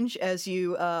exchange as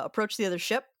you approach the other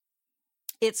ship.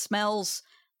 It smells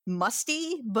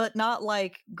musty, but not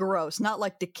like gross, not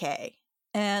like decay.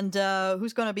 And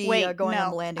who's going to be going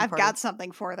on the landing party? I've got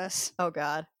something for this. Oh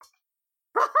god.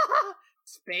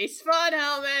 Space fun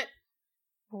helmet.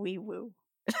 Wee woo.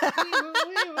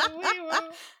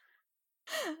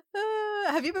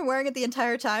 Have you been wearing it the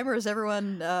entire time, or is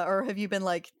everyone, or have you been,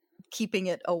 like, keeping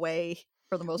it away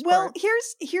for the most Well, part?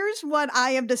 here's what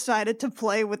I have decided to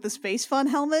play with the Space Fun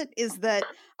helmet is that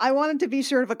I want it to be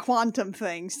sort of a quantum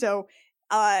thing. So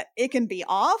it can be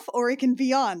off or it can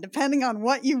be on, depending on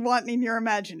what you want in your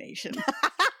imagination.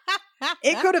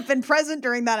 It could have been present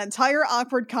during that entire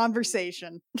awkward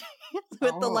conversation.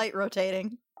 With the light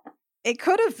rotating. It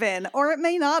could have been, or it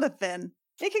may not have been.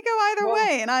 It could go either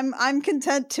way, and I'm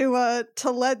content to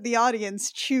let the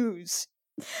audience choose.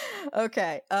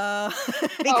 Okay.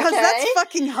 Because that's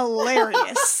fucking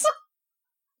hilarious.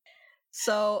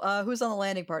 So, who's on the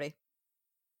landing party?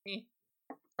 Me.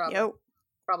 Probably. Yo.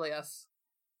 Probably us.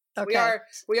 Okay.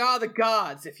 We are the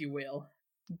gods, if you will.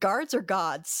 Guards or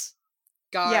gods?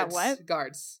 Guards. Yeah, what?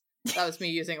 Guards. That was me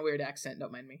using a weird accent.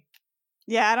 Don't mind me.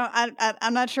 Yeah,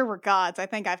 I'm not sure we're gods. I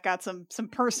think I've got some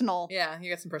personal Yeah, you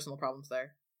got some personal problems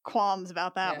there. qualms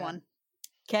about that Yeah. one.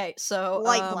 Okay, so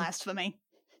Light blasphemy.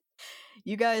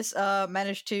 you guys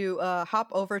managed to hop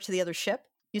over to the other ship.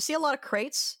 You see a lot of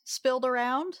crates spilled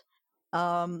around.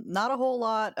 Not a whole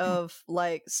lot of,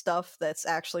 like, stuff that's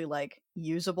actually, like,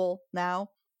 usable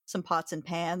now. Some pots and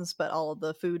pans, but all of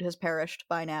the food has perished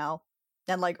by now.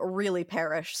 And, like, really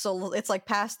perished. So it's, like,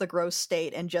 past the gross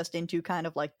state and just into kind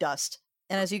of, like, dust.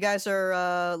 And as you guys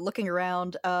are looking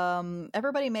around,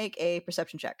 everybody make a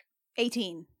perception check.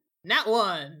 18. Nat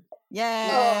 1. Yay!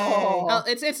 Oh.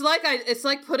 It's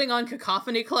like putting on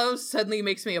cacophony clothes suddenly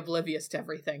makes me oblivious to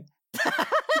everything.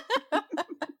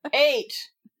 8.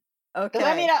 Okay. Does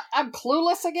that mean I'm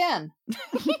clueless again?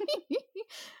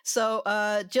 So,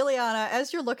 Jilliana,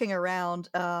 as you're looking around,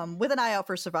 with an eye out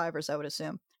for survivors, I would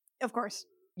assume, Of course.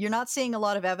 you're not seeing a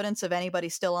lot of evidence of anybody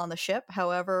still on the ship.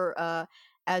 However,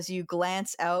 as you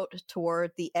glance out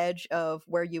toward the edge of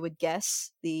where you would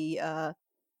guess the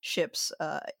ship's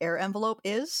air envelope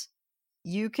is,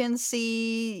 you can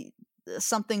see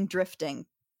something drifting,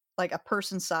 like a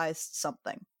person-sized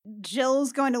something.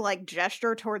 Jill's going to, like,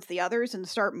 gesture towards the others and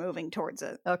start moving towards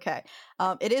it. Okay.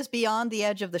 It is beyond the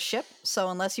edge of the ship, so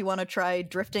unless you want to try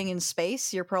drifting in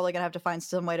space, you're probably going to have to find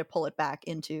some way to pull it back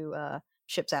into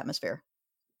ship's atmosphere.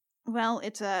 Well,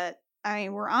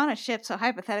 we're on a ship, so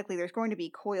hypothetically there's going to be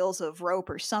coils of rope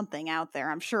or something out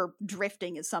there. I'm sure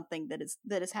drifting is something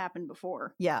that has happened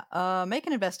before. Yeah, make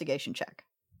an investigation check.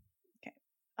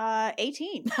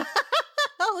 18.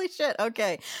 Holy shit,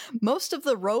 okay. Most of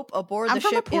the rope aboard I'm the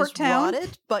from a ship port is town.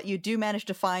 rotted, but you do manage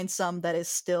to find some that is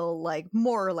still, like,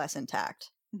 more or less intact.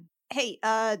 Hey,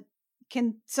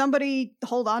 can somebody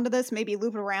hold on to this, maybe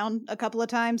loop it around a couple of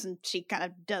times? And she kind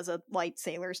of does a light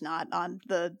sailor's knot on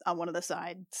one of the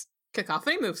sides.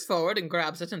 Cacophony moves forward and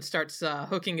grabs it and starts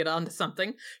hooking it onto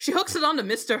something. She hooks it onto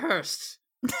Mr. Hurst.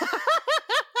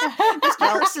 Mr.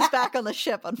 Hurst is back on the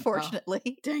ship,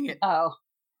 unfortunately. Dang it. Oh.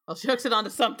 Well, she hooks it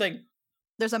onto something.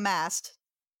 There's a mast.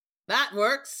 That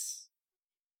works.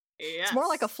 Yes. It's more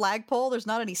like a flagpole. There's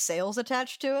not any sails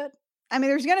attached to it. I mean,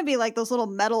 there's going to be, like, those little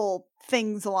metal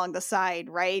things along the side,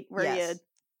 right? Where Yes. you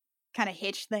kind of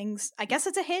hitch things. I guess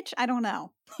it's a hitch? I don't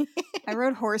know. I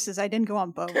rode horses. I didn't go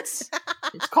on boats.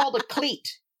 It's called a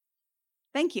cleat.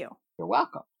 Thank you. You're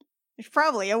welcome. It's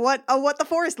probably a what the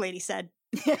forest lady said.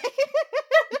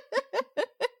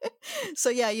 So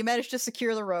yeah, you managed to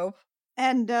secure the rope.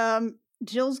 And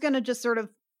Jill's going to just sort of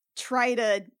try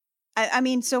to I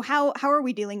mean, so how are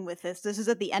we dealing with this? This is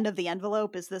at the end of the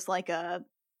envelope. Is this like a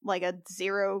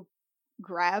zero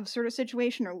grav sort of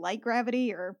situation, or light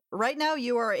gravity, or Right now,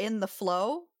 you are in the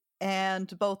flow, and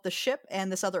both the ship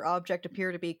and this other object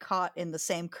appear to be caught in the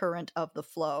same current of the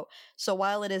flow. So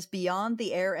while it is beyond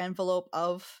the air envelope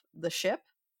of the ship,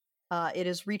 it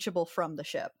is reachable from the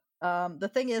ship.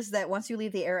 The thing is that once you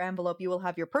leave the air envelope, you will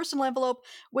have your personal envelope,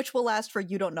 which will last for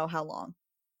you don't know how long.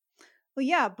 well,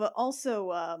 yeah, but also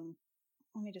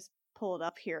let me just pull it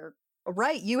up here.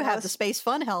 Right, you have the Space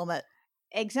Fun helmet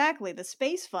Exactly, the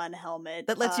Space Fun helmet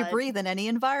that lets you breathe in any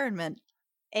environment.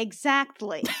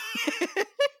 Exactly.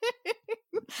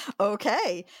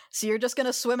 Okay, so you're just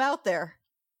gonna swim out there,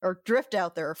 or drift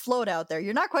out there, or float out there.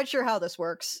 You're not quite sure how this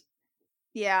works.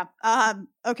 Yeah.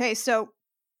 Okay, so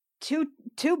two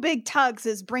big tugs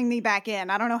is bring me back in.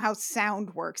 I don't know how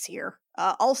sound works here.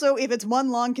 Also, if it's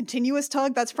one long continuous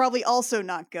tug, that's probably also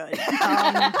not good.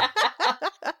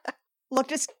 Look,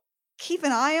 just keep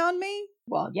an eye on me.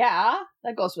 Well, yeah,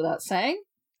 that goes without saying.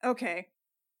 Okay.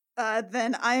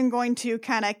 Then I am going to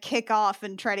kind of kick off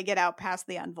and try to get out past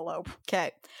the envelope.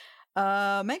 Okay,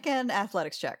 make an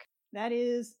athletics check. That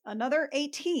is another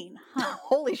 18. Huh.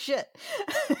 Holy shit.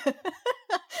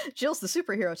 Jill's the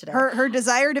superhero today. Her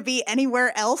desire to be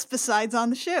anywhere else besides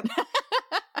on the ship.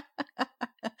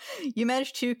 You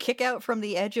managed to kick out from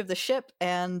the edge of the ship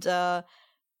and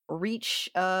reach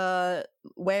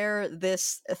where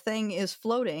this thing is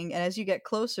floating. And as you get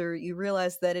closer, you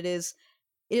realize that it is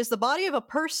the body of a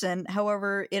person.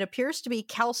 However, it appears to be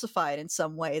calcified in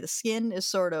some way. The skin is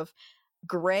sort of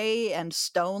gray and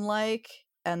stone-like,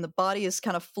 and the body is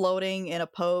kind of floating in a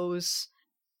pose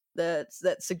that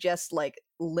suggests like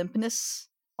limpness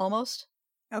almost.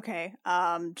 Okay.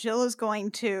 Jill is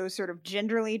going to sort of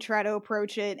gingerly try to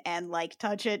approach it and like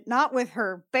touch it, not with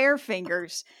her bare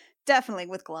fingers, definitely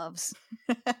with gloves.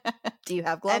 Do you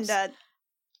have gloves? And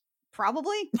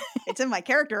probably. It's in my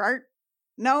character art.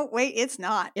 No, wait, it's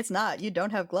not. It's not. You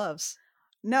don't have gloves.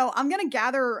 No, I'm gonna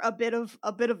gather a bit of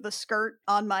the skirt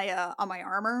on my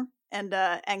armor and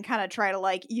kind of try to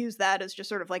like use that as just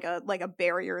sort of like a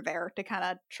barrier there to kind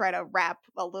of try to wrap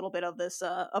a little bit of this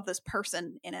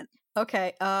person in it.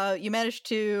 Okay. You managed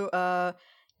to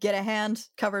get a hand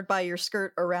covered by your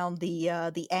skirt around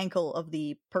the ankle of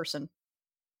the person.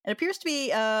 It appears to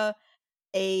be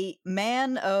a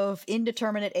man of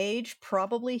indeterminate age,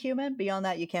 probably human. Beyond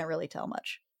that, you can't really tell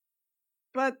much.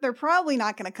 But they're probably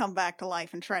not going to come back to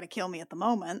life and try to kill me at the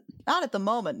moment. Not at the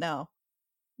moment, no.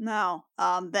 No.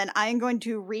 Then I am going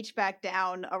to reach back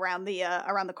down around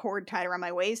the cord tied around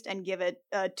my waist and give it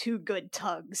 2 good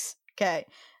tugs. Okay.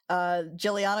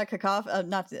 Jilliana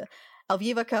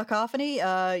Alviva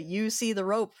Cacophony, you see the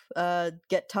rope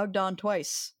get tugged on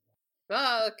twice.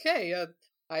 Okay,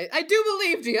 I do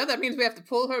believe you. That means we have to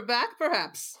pull her back,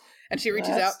 perhaps. And she reaches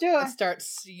Let's out do it. and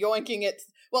starts yoinking it.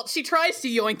 Well, she tries to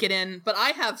yoink it in, but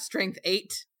I have strength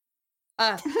 8.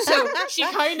 So she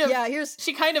kind of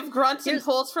she kind of grunts and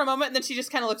pulls for a moment, and then she just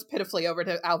kind of looks pitifully over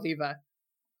to Alviva.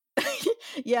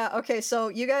 Yeah, okay, so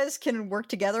you guys can work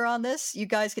together on this. You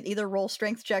guys can either roll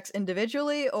strength checks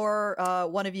individually, or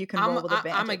one of you can roll with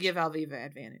advantage. I'm gonna give Alviva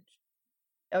advantage.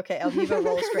 Okay, Alviva,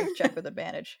 roll a strength check with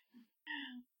advantage.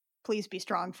 Please be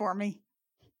strong for me.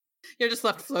 You're just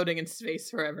left floating in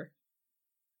space forever.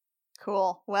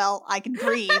 Cool. Well, I can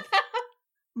breathe.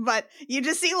 But you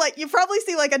probably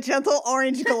see like a gentle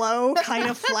orange glow kind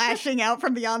of flashing out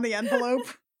from beyond the envelope.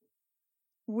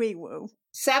 Wee woo.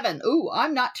 7. Ooh,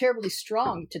 I'm not terribly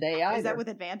strong today either. Is that with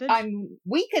advantage? I'm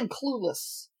weak and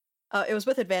clueless. It was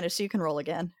with advantage, so you can roll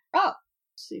again. Oh,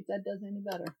 see if that does any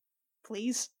better.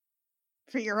 Please.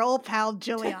 For your old pal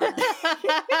Jilliana,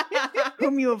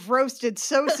 whom you have roasted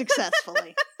so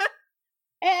successfully.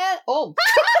 And Oh.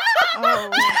 I'm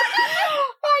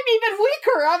even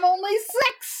weaker. I'm only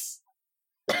 6.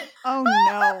 Oh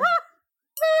no.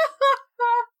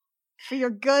 For your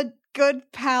good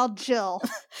pal Jill.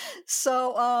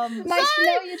 So, Nice to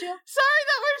know you, Jill. Sorry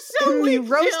that we're so Whom you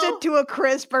weak, roasted Jill. to a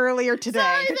crisp earlier today.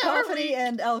 Sorry that we're Cacophony weak.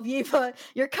 and Alviva,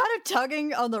 you're kind of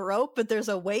tugging on the rope, but there's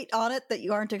a weight on it that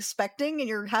you aren't expecting, and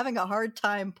you're having a hard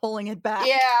time pulling it back.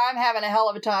 Yeah, I'm having a hell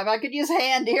of a time. I could use a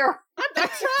hand here. I'm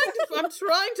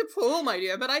trying to pull, my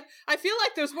dear, but I feel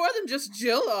like there's more than just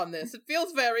Jill on this. It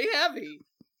feels very heavy.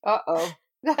 Uh-oh.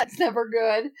 That's never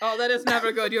good. Oh, that is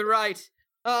never good. You're right.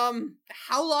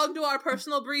 How long do our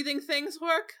personal breathing things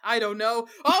work? I don't know.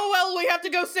 Oh, well, we have to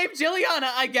go save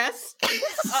Jilliana, I guess.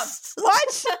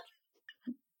 What?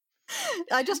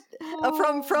 I just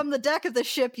from the deck of the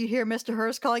ship, you hear Mr.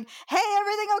 Hurst calling, "Hey,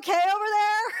 everything okay over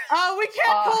there?" We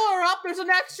can't pull her up. There's an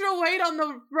extra weight on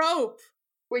the rope.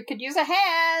 We could use a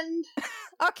hand.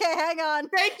 Okay, hang on.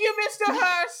 Thank you, Mr.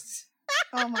 Hurst.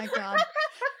 Oh my god.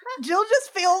 Jill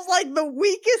just feels like the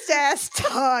weakest ass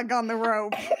tug on the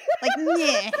rope. Like,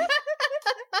 yeah.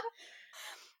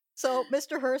 So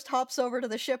Mr. Hurst hops over to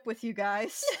the ship with you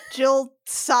guys. Jill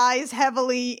sighs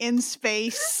heavily in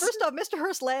space. First off, Mr.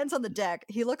 Hurst lands on the deck.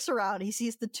 He looks around. He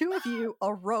sees the two of you,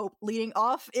 a rope leading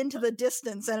off into the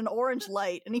distance and an orange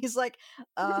light. And he's like,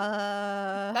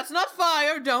 That's not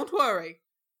fire, don't worry.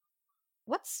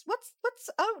 what's,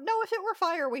 oh, no, if it were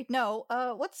fire, we'd know.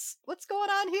 What's going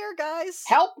on here, guys?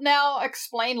 Help now,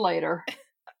 explain later.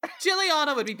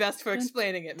 Jilliana would be best for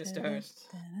explaining it, Mr. Hurst.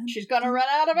 She's gonna run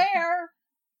out of air.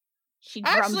 She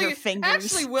drums her fingers.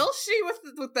 Actually, will she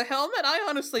with the helmet? I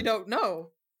honestly don't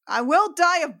know. I will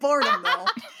die of boredom, though.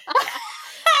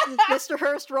 Mr.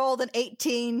 Hurst rolled an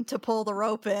 18 to pull the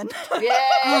rope in.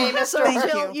 Yay, So Mr.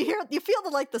 Thank Jill, you. you feel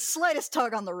the slightest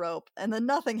tug on the rope, and then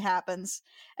nothing happens.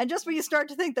 And just when you start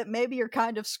to think that maybe you're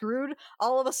kind of screwed,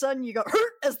 all of a sudden you go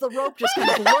hurt as the rope just kind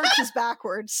of lurches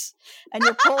backwards, and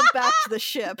you're pulled back to the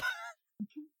ship.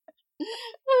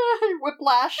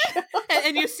 Whiplash.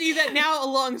 And you see that now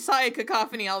alongside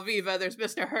Cacophony Alviva, there's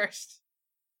Mr. Hurst.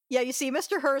 Yeah, you see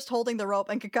Mr. Hurst holding the rope,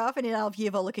 and Cacophony and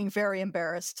Alviva looking very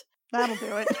embarrassed. That'll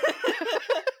do it.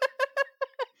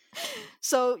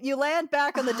 So you land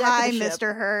back on the deck Hi, of the ship.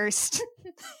 Mr. Hurst.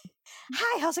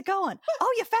 Hi, how's it going?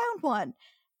 Oh, you found one.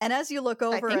 And as you look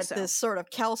over think at so. this sort of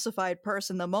calcified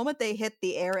person, the moment they hit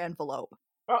the air envelope,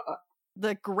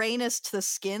 the grayness to the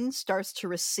skin starts to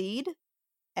recede,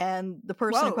 and the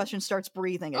person in Whoa. question starts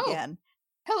breathing Oh. again.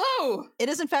 Hello! It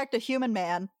is, in fact, a human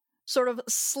man, sort of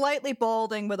slightly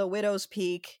balding with a widow's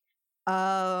peak,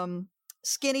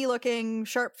 skinny looking,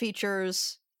 sharp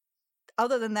features.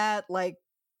 Other than that, like,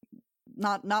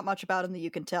 not much about him that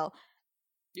you can tell.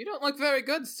 You don't look very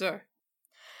good, sir.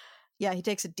 Yeah, he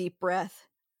takes a deep breath,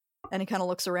 and he kind of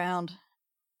looks around,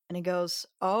 and he goes,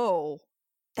 "Oh,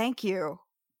 thank you."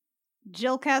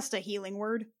 Jill cast a healing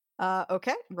word.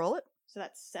 Okay, roll it. So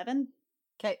that's 7.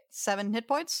 Okay, 7 hit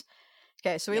points.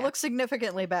 Okay, so he Yeah. looks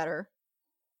significantly better,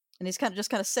 and he's kind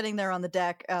of sitting there on the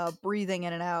deck, breathing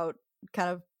in and out, kind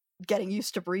of getting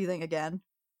used to breathing again.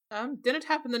 Didn't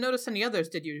happen to notice any others,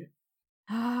 did you?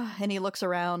 And he looks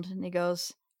around, and he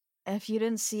goes, "If you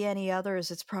didn't see any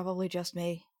others, it's probably just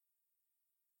me."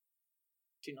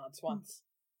 She nods once.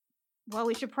 Well,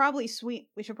 we should probably sweep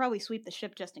the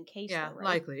ship just in case. Yeah, though, right?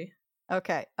 likely.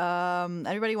 Okay,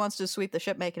 anybody wants to sweep the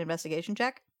ship, make an investigation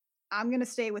check? I'm gonna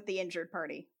stay with the injured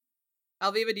party.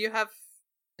 Alviva, do you have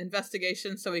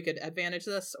investigation so we could advantage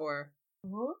this, or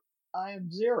I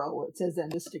am 0. It says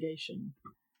investigation.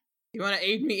 you want to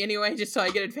aid me anyway, just so I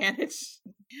get advantage?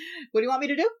 What do you want me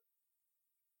to do?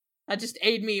 Just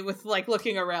aid me with, like,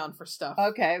 looking around for stuff.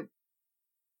 Okay.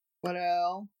 What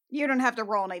else? You don't have to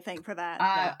roll anything for that.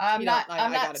 I'm you know, not. I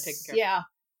I'm not. gotta take care of it. Yeah.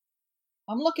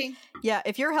 I'm looking. Yeah,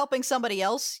 if you're helping somebody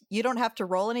else, you don't have to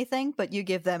roll anything, but you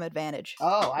give them advantage.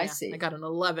 Oh, I Yeah, see. I got an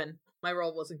 11. My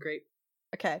roll wasn't great.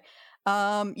 Okay.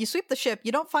 You sweep the ship.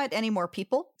 You don't find any more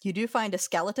people. You do find a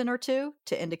skeleton or two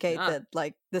to indicate that,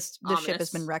 like, this ship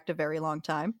has been Ominous. wrecked a very long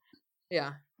time.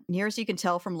 Yeah. Near as you can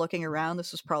tell from looking around,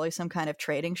 this was probably some kind of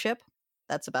trading ship.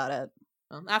 That's about it.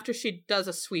 After she does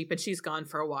a sweep and she's gone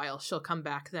for a while, she'll come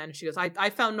back then. She goes, I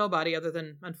found nobody other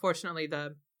than, unfortunately,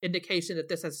 the indication that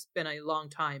this has been a long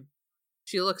time.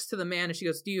 She looks to the man and she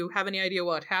goes, do you have any idea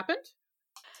what happened?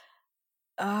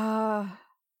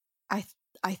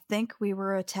 I think we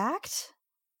were attacked.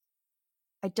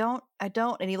 I don't,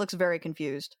 and he looks very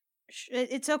confused.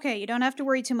 It's okay. You don't have to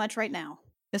worry too much right now.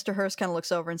 Mr. Hurst kind of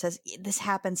looks over and says, "This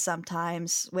happens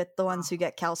sometimes with the ones who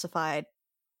get calcified.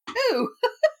 Ooh.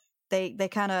 They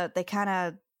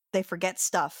forget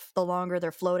stuff the longer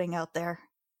they're floating out there."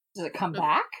 Does it come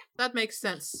back? That makes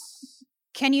sense.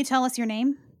 Can you tell us your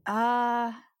name?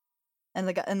 And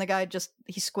the guy just,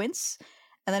 he squints,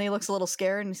 and then he looks a little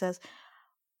scared and he says,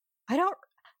 I don't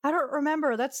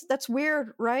remember. That's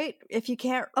weird, right? If you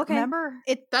can't remember.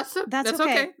 That's That's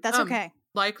okay. That's okay.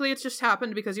 Likely it's just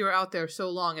happened because you were out there so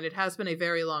long, and it has been a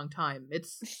very long time.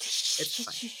 It's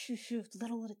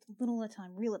Little at a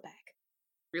time. Reel it back.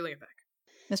 reeling it back.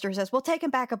 Mr. Hurst says, "We'll take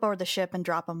him back aboard the ship and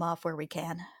drop him off where we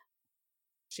can."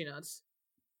 She nods.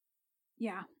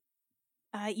 Yeah.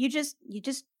 You just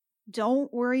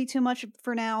don't worry too much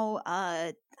for now.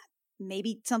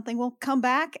 Maybe something will come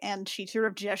back. And she sort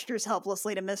of gestures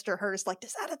helplessly to Mr. Hurst, like,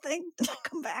 "Is that a thing? Does that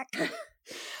come back?"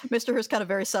 Mr. Hurst kind of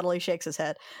very subtly shakes his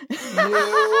head.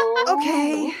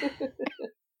 Okay.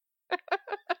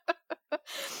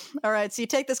 All right, so you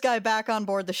take this guy back on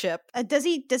board the ship. Does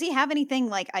he have anything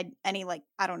like I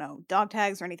don't know, dog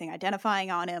tags or anything identifying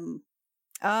on him?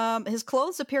 His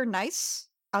clothes appear nice.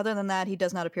 Other than that, he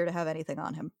does not appear to have anything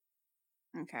on him.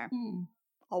 Okay. Hmm.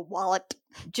 A wallet.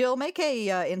 Jill, make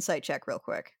a insight check real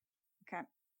quick. Okay.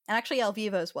 And actually,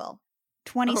 Alviva as well.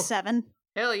 27.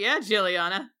 Hell yeah,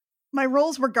 Jilliana. My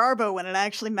rolls were Garbo when it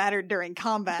actually mattered during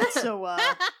combat, so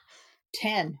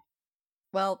 10.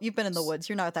 Well, you've been in the woods.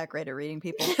 You're not that great at reading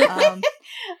people.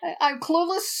 I'm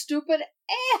clueless, stupid,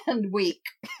 and weak.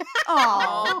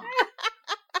 Aw.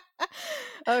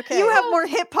 Okay. You have more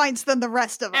hit points than the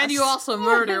rest of us. And you also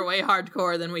murder way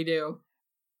hardcore than we do.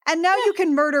 And now you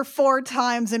can murder 4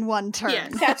 times in one turn.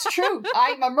 Yes. That's true.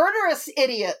 I'm a murderous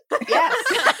idiot. Yes.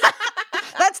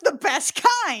 That's the best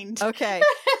kind. Okay.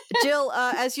 Jill,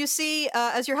 as you see,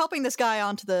 as you're helping this guy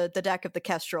onto the deck of the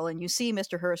Kestrel, and you see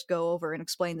Mr. Hurst go over and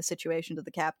explain the situation to the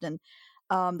captain,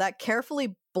 that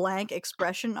carefully blank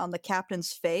expression on the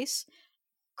captain's face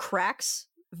cracks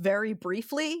very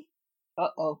briefly.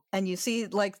 Uh-oh. And you see,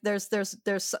 like, there's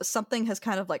something has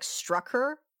kind of like struck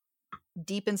her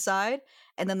deep inside,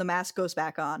 and then the mask goes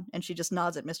back on, and she just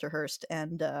nods at Mr. Hurst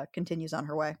and continues on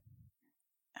her way.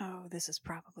 Oh, this is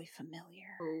probably familiar.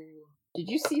 Did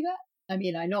you see that? I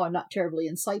mean, I know I'm not terribly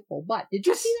insightful, but did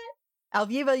you see that?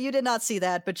 Alviva, you did not see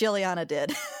that, but Jilliana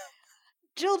did.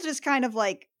 Jill just kind of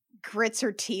like grits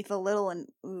her teeth a little and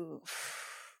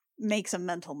makes a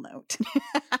mental note.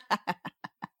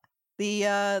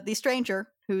 The stranger,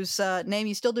 whose name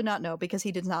you still do not know because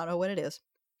he does not know what it is,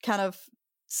 kind of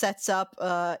sets up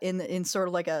in sort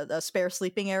of like a spare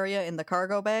sleeping area in the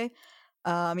cargo bay.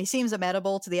 He seems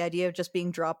amenable to the idea of just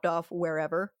being dropped off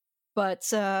wherever. But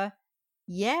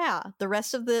yeah, the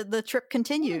rest of the trip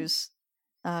continues.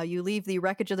 You leave the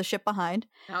wreckage of the ship behind.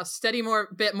 Now,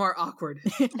 bit more awkward.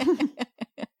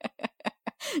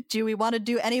 Do we want to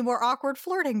do any more awkward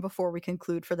flirting before we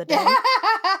conclude for the day?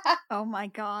 Oh my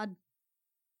god.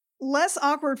 Less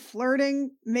awkward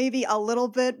flirting, maybe a little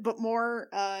bit, but more,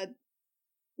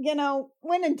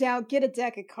 when in doubt, get a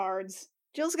deck of cards.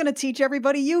 Jill's gonna teach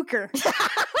everybody euchre.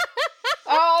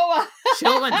 Oh!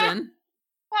 Shilwyn's in.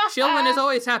 Shilwyn is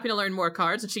always happy to learn more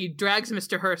cards, and she drags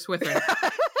Mr. Hurst with her.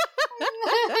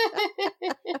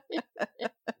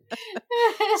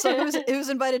 So who's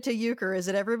invited to euchre? Is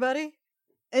it everybody?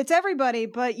 It's everybody,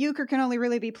 but euchre can only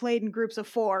really be played in groups of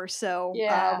 4, so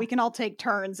Yeah. we can all take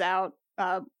turns out,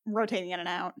 rotating in and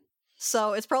out.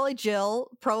 So it's probably Jill,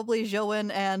 probably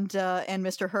Jilwyn, and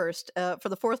Mr. Hurst. For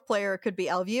the 4th player, it could be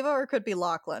Alviva or it could be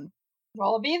Lachlan.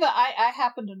 Well, Aviva, I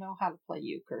happen to know how to play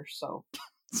euchre, so...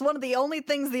 It's one of the only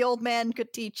things the old man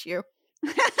could teach you.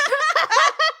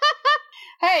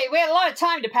 Hey, we had a lot of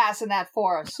time to pass in that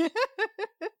forest.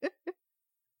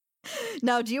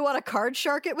 Now, do you want to card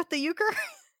shark it with the euchre?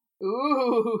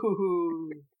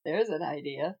 Ooh, there's an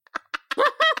idea.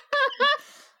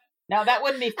 Now, that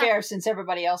wouldn't be fair since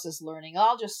everybody else is learning.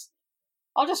 I'll just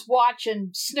watch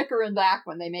and snicker and laugh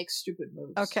when they make stupid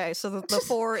moves. Okay, so the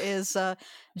 4 is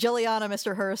Jilliana,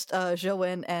 Mr. Hurst,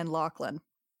 Jilwyn, and Lachlan.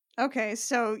 Okay,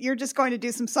 so you're just going to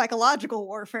do some psychological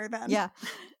warfare then. Yeah.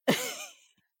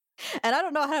 And I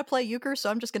don't know how to play euchre, so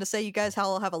I'm just going to say you guys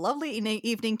all have a lovely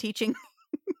evening teaching,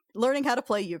 learning how to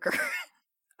play euchre.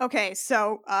 Okay,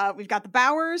 so we've got the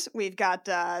Bowers, we've got...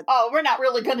 Oh, we're not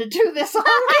really going to do this, are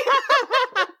we?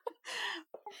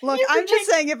 Look, I'm just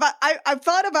saying, if I've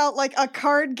thought about, like, a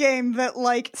card game that,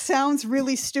 like, sounds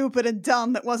really stupid and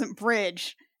dumb that wasn't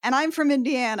Bridge, and I'm from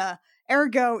Indiana,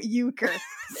 ergo euchre.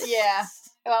 Yeah.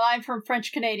 Well, I'm from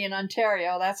French Canadian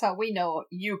Ontario. That's how we know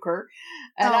euchre.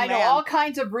 And Oh, I know man. all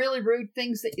kinds of really rude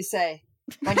things that you say.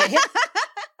 When you hit...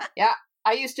 Yeah.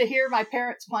 I used to hear my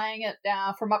parents playing it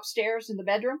from upstairs in the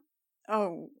bedroom.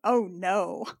 Oh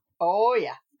no. Oh,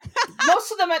 yeah.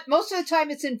 Most of the time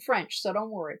it's in French, so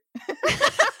don't worry.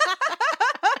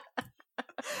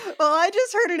 Well, I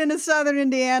just heard it in a Southern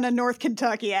Indiana, North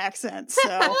Kentucky accent,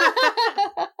 so...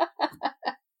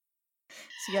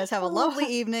 So you guys have a lovely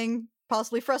evening,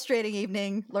 possibly frustrating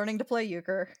evening, learning to play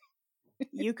euchre.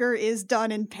 Euchre is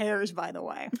done in pairs, by the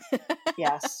way.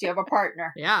 Yes, you have a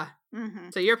partner. Yeah. Mm-hmm.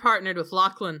 So you're partnered with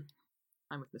Lachlan.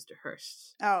 I'm with Mr.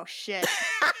 Hurst. Oh, shit.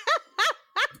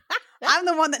 I'm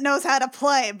the one that knows how to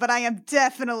play, but I am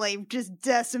definitely just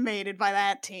decimated by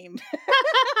that team.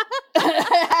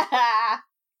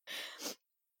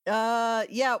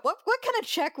 Yeah, what kind of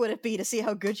check would it be to see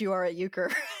how good you are at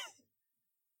euchre?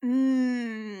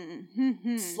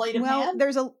 Mm-hmm. Sleight of Well, hand?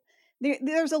 there's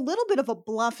a little bit of a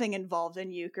bluffing involved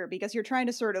in euchre because you're trying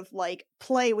to sort of like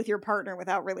play with your partner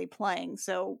without really playing.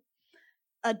 So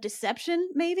a deception,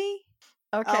 maybe,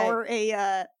 Okay. or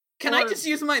a Can I or- just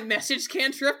use my message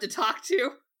cantrip to talk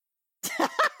to?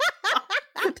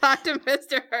 Talk to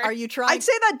Mr. Hurst. Are you trying? I'd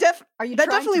say that Are you that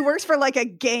trying definitely to- works for like a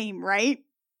game, right?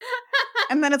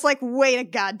 And then it's like, wait a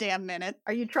goddamn minute.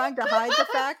 Are you trying to hide the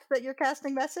fact that you're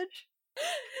casting message?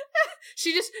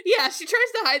 She tries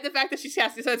to hide the fact that she's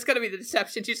casting, so it's gonna be the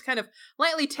deception. She just kind of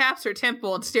lightly taps her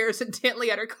temple and stares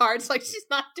intently at her cards like she's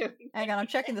not doing it. Hang on, I'm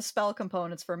checking the spell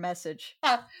components for message.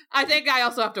 I think I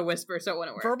also have to whisper, so it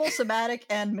wouldn't work. Verbal, somatic,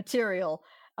 and material.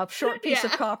 A short piece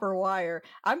of Yeah. copper wire.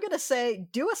 I'm gonna say,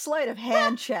 do a sleight of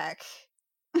hand check.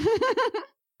 I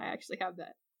actually have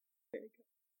that. Very good.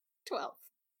 12.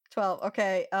 12.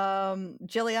 Okay.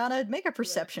 Jilliana, make a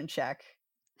perception check.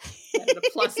 That is a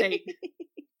 +8.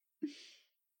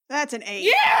 That's an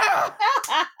 8. Yeah!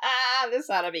 This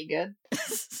ought to be good.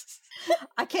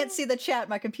 I can't see the chat.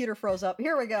 My computer froze up.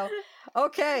 Here we go.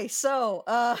 Okay, so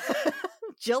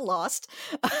Jill lost.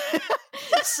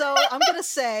 So I'm gonna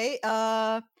say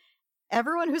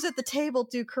everyone who's at the table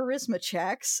do charisma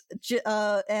checks,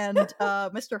 and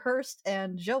Mr. Hurst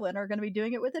and Jillian are gonna be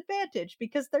doing it with advantage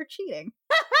because they're cheating.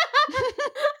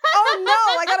 Oh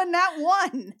no, I got a nat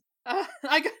 1.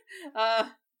 I got,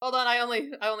 hold on, I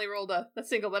only rolled a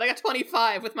single, but I got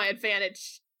 25 with my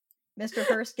advantage. Mr.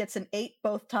 Hurst gets an 8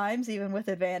 both times, even with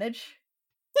advantage.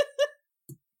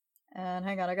 And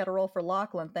hang on, I gotta roll for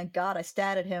Lachlan. Thank God I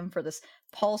statted him for this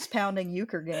pulse-pounding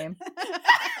euchre game.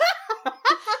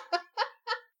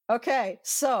 Okay,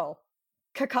 so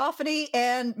Cacophony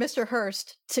and Mr.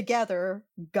 Hurst together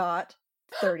got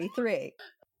 33.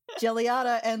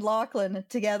 Jilliana and Lachlan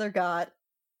together got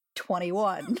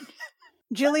 21.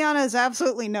 Juliana is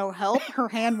absolutely no help. Her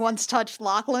hand once touched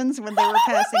Lachlan's when they were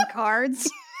passing cards,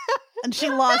 and she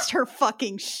lost her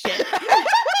fucking shit.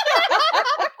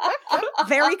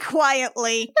 Very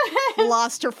quietly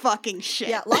lost her fucking shit.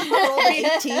 Yeah, Lachlan rolled an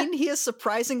 18. He is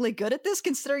surprisingly good at this,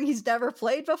 considering he's never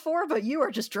played before, but you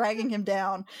are just dragging him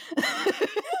down.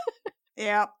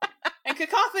 Yeah. And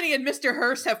Cacophony and Mr.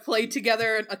 Hurst have played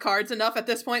together cards enough at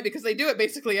this point because they do it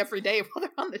basically every day while they're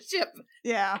on the ship.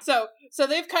 Yeah. So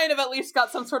they've kind of at least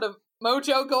got some sort of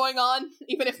mojo going on,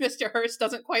 even if Mr. Hurst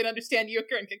doesn't quite understand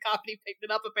euchre, and Cacophony picked it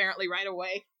up apparently right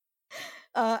away.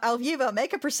 Alviva,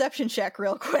 make a perception check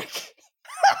real quick.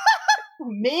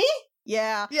 Me?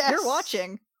 Yeah, Yes. you're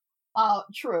watching.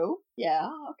 True. Yeah,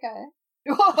 okay.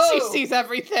 Whoa! She sees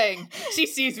everything. She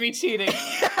sees me cheating.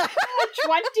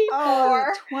 24.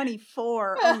 Oh,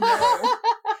 24. Oh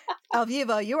no.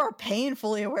 Alviva, you are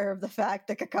painfully aware of the fact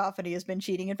that Cacophony has been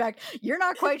cheating. In fact, you're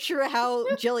not quite sure how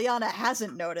Jilliana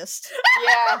hasn't noticed.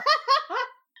 Yeah.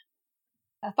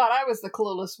 I thought I was the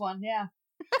clueless one, yeah.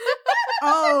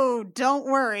 Oh, don't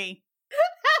worry.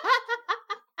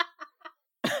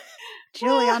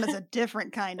 Juliana's a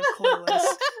different kind of clueless.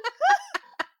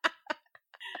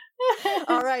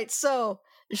 All right, so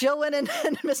Jillian and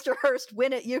Mr. Hurst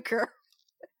win at euchre.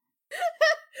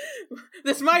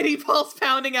 This mighty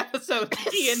pulse-pounding episode of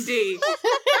D&D.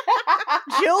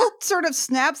 Jill sort of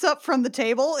snaps up from the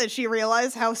table as she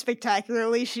realizes how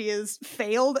spectacularly she has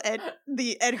failed at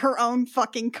her own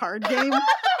fucking card game.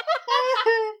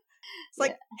 It's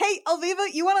like, hey,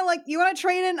 Alviva, you wanna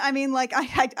trade in? I mean, like,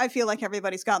 I feel like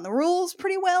everybody's gotten the rules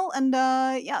pretty well, and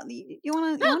yeah, you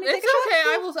wanna No, take a it's shot?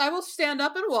 okay. I will stand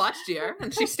up and watch, dear.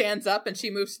 And she stands up and she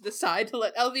moves to the side to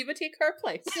let Elviva take her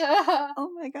place.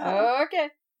 Oh my god. Okay.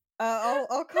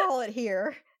 I'll call it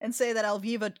here and say that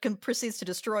Alviva proceeds to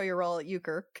destroy your roll at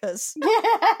euchre, because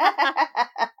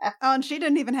Oh, and she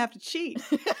didn't even have to cheat.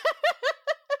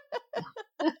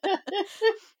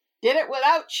 Did it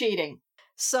without cheating.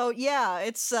 So yeah,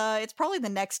 it's probably the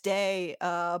next day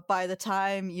by the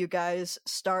time you guys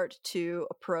start to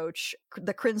approach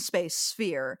the Krinspace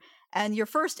sphere. And your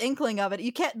first inkling of it,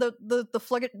 you can't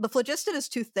the phlogiston is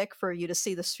too thick for you to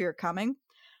see the sphere coming.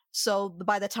 So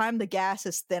by the time the gas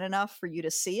is thin enough for you to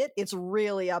see it, it's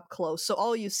really up close. So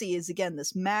all you see is, again,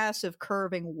 this massive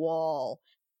curving wall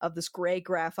of this gray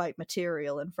graphite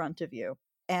material in front of you,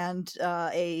 and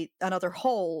another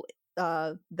hole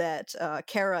that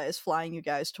Kara is flying you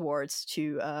guys towards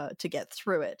to get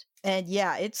through it. And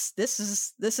yeah, this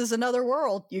is another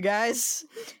world, you guys.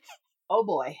 Oh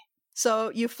boy.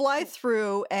 So you fly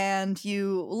through and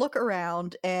you look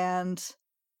around, and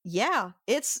yeah,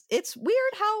 it's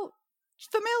weird how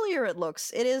familiar it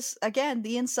looks. It is, again,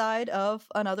 the inside of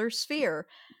another sphere.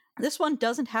 This one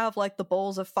doesn't have like the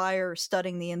bowls of fire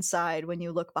studding the inside when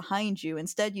you look behind you.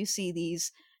 Instead, you see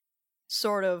these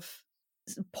sort of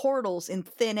portals in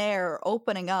thin air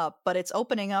opening up, but it's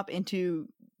opening up into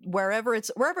wherever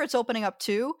it's opening up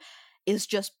to is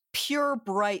just pure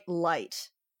bright light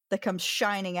that comes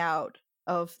shining out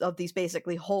of these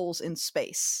basically holes in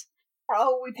space.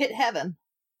 Oh, we've hit heaven.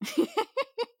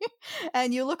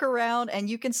 And you look around and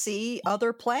you can see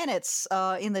other planets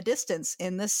in the distance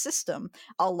in this system.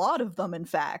 A lot of them, in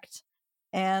fact.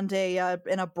 and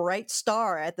a bright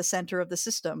star at the center of the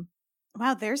system.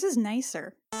 Wow, theirs is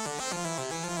nicer.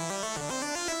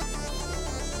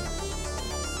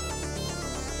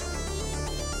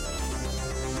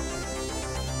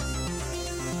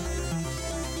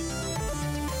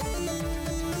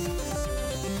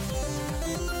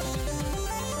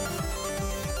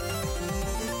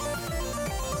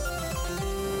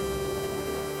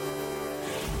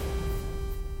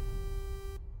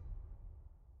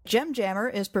 Gem Jammer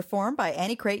is performed by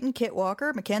Annie Creighton, Kit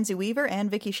Walker, Mackenzie Weaver,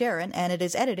 and Vicky Sharon, and it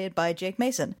is edited by Jake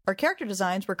Mason. Our character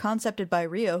designs were concepted by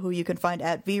Rio, who you can find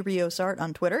at vriosart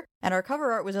on Twitter, and our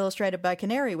cover art was illustrated by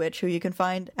Canary Witch, who you can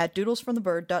find at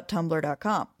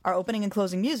doodlesfromthebird.tumblr.com. Our opening and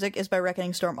closing music is by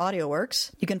Reckoning Storm Audio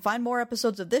Works. You can find more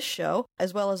episodes of this show,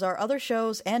 as well as our other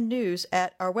shows and news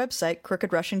at our website,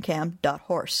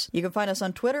 crookedrussiancam.horse. You can find us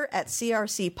on Twitter at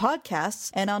CRC Podcasts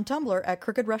and on Tumblr at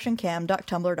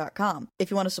crookedrussiancam.tumblr.com.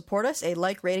 If you want to support us, a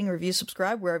like, rating, review,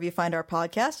 subscribe wherever you find our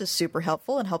podcast is super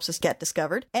helpful and helps us get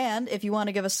discovered. And if you want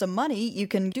to give us some money, you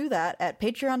can do that at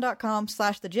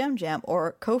patreon.com/thegemjam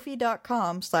or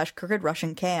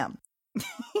ko-fi.com/crookedrussiancam.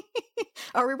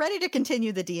 Are we ready to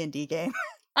continue the D&D game?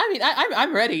 I mean,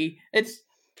 I'm ready.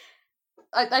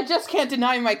 I just can't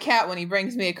deny my cat when he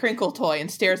brings me a crinkle toy and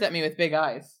stares at me with big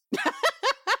eyes.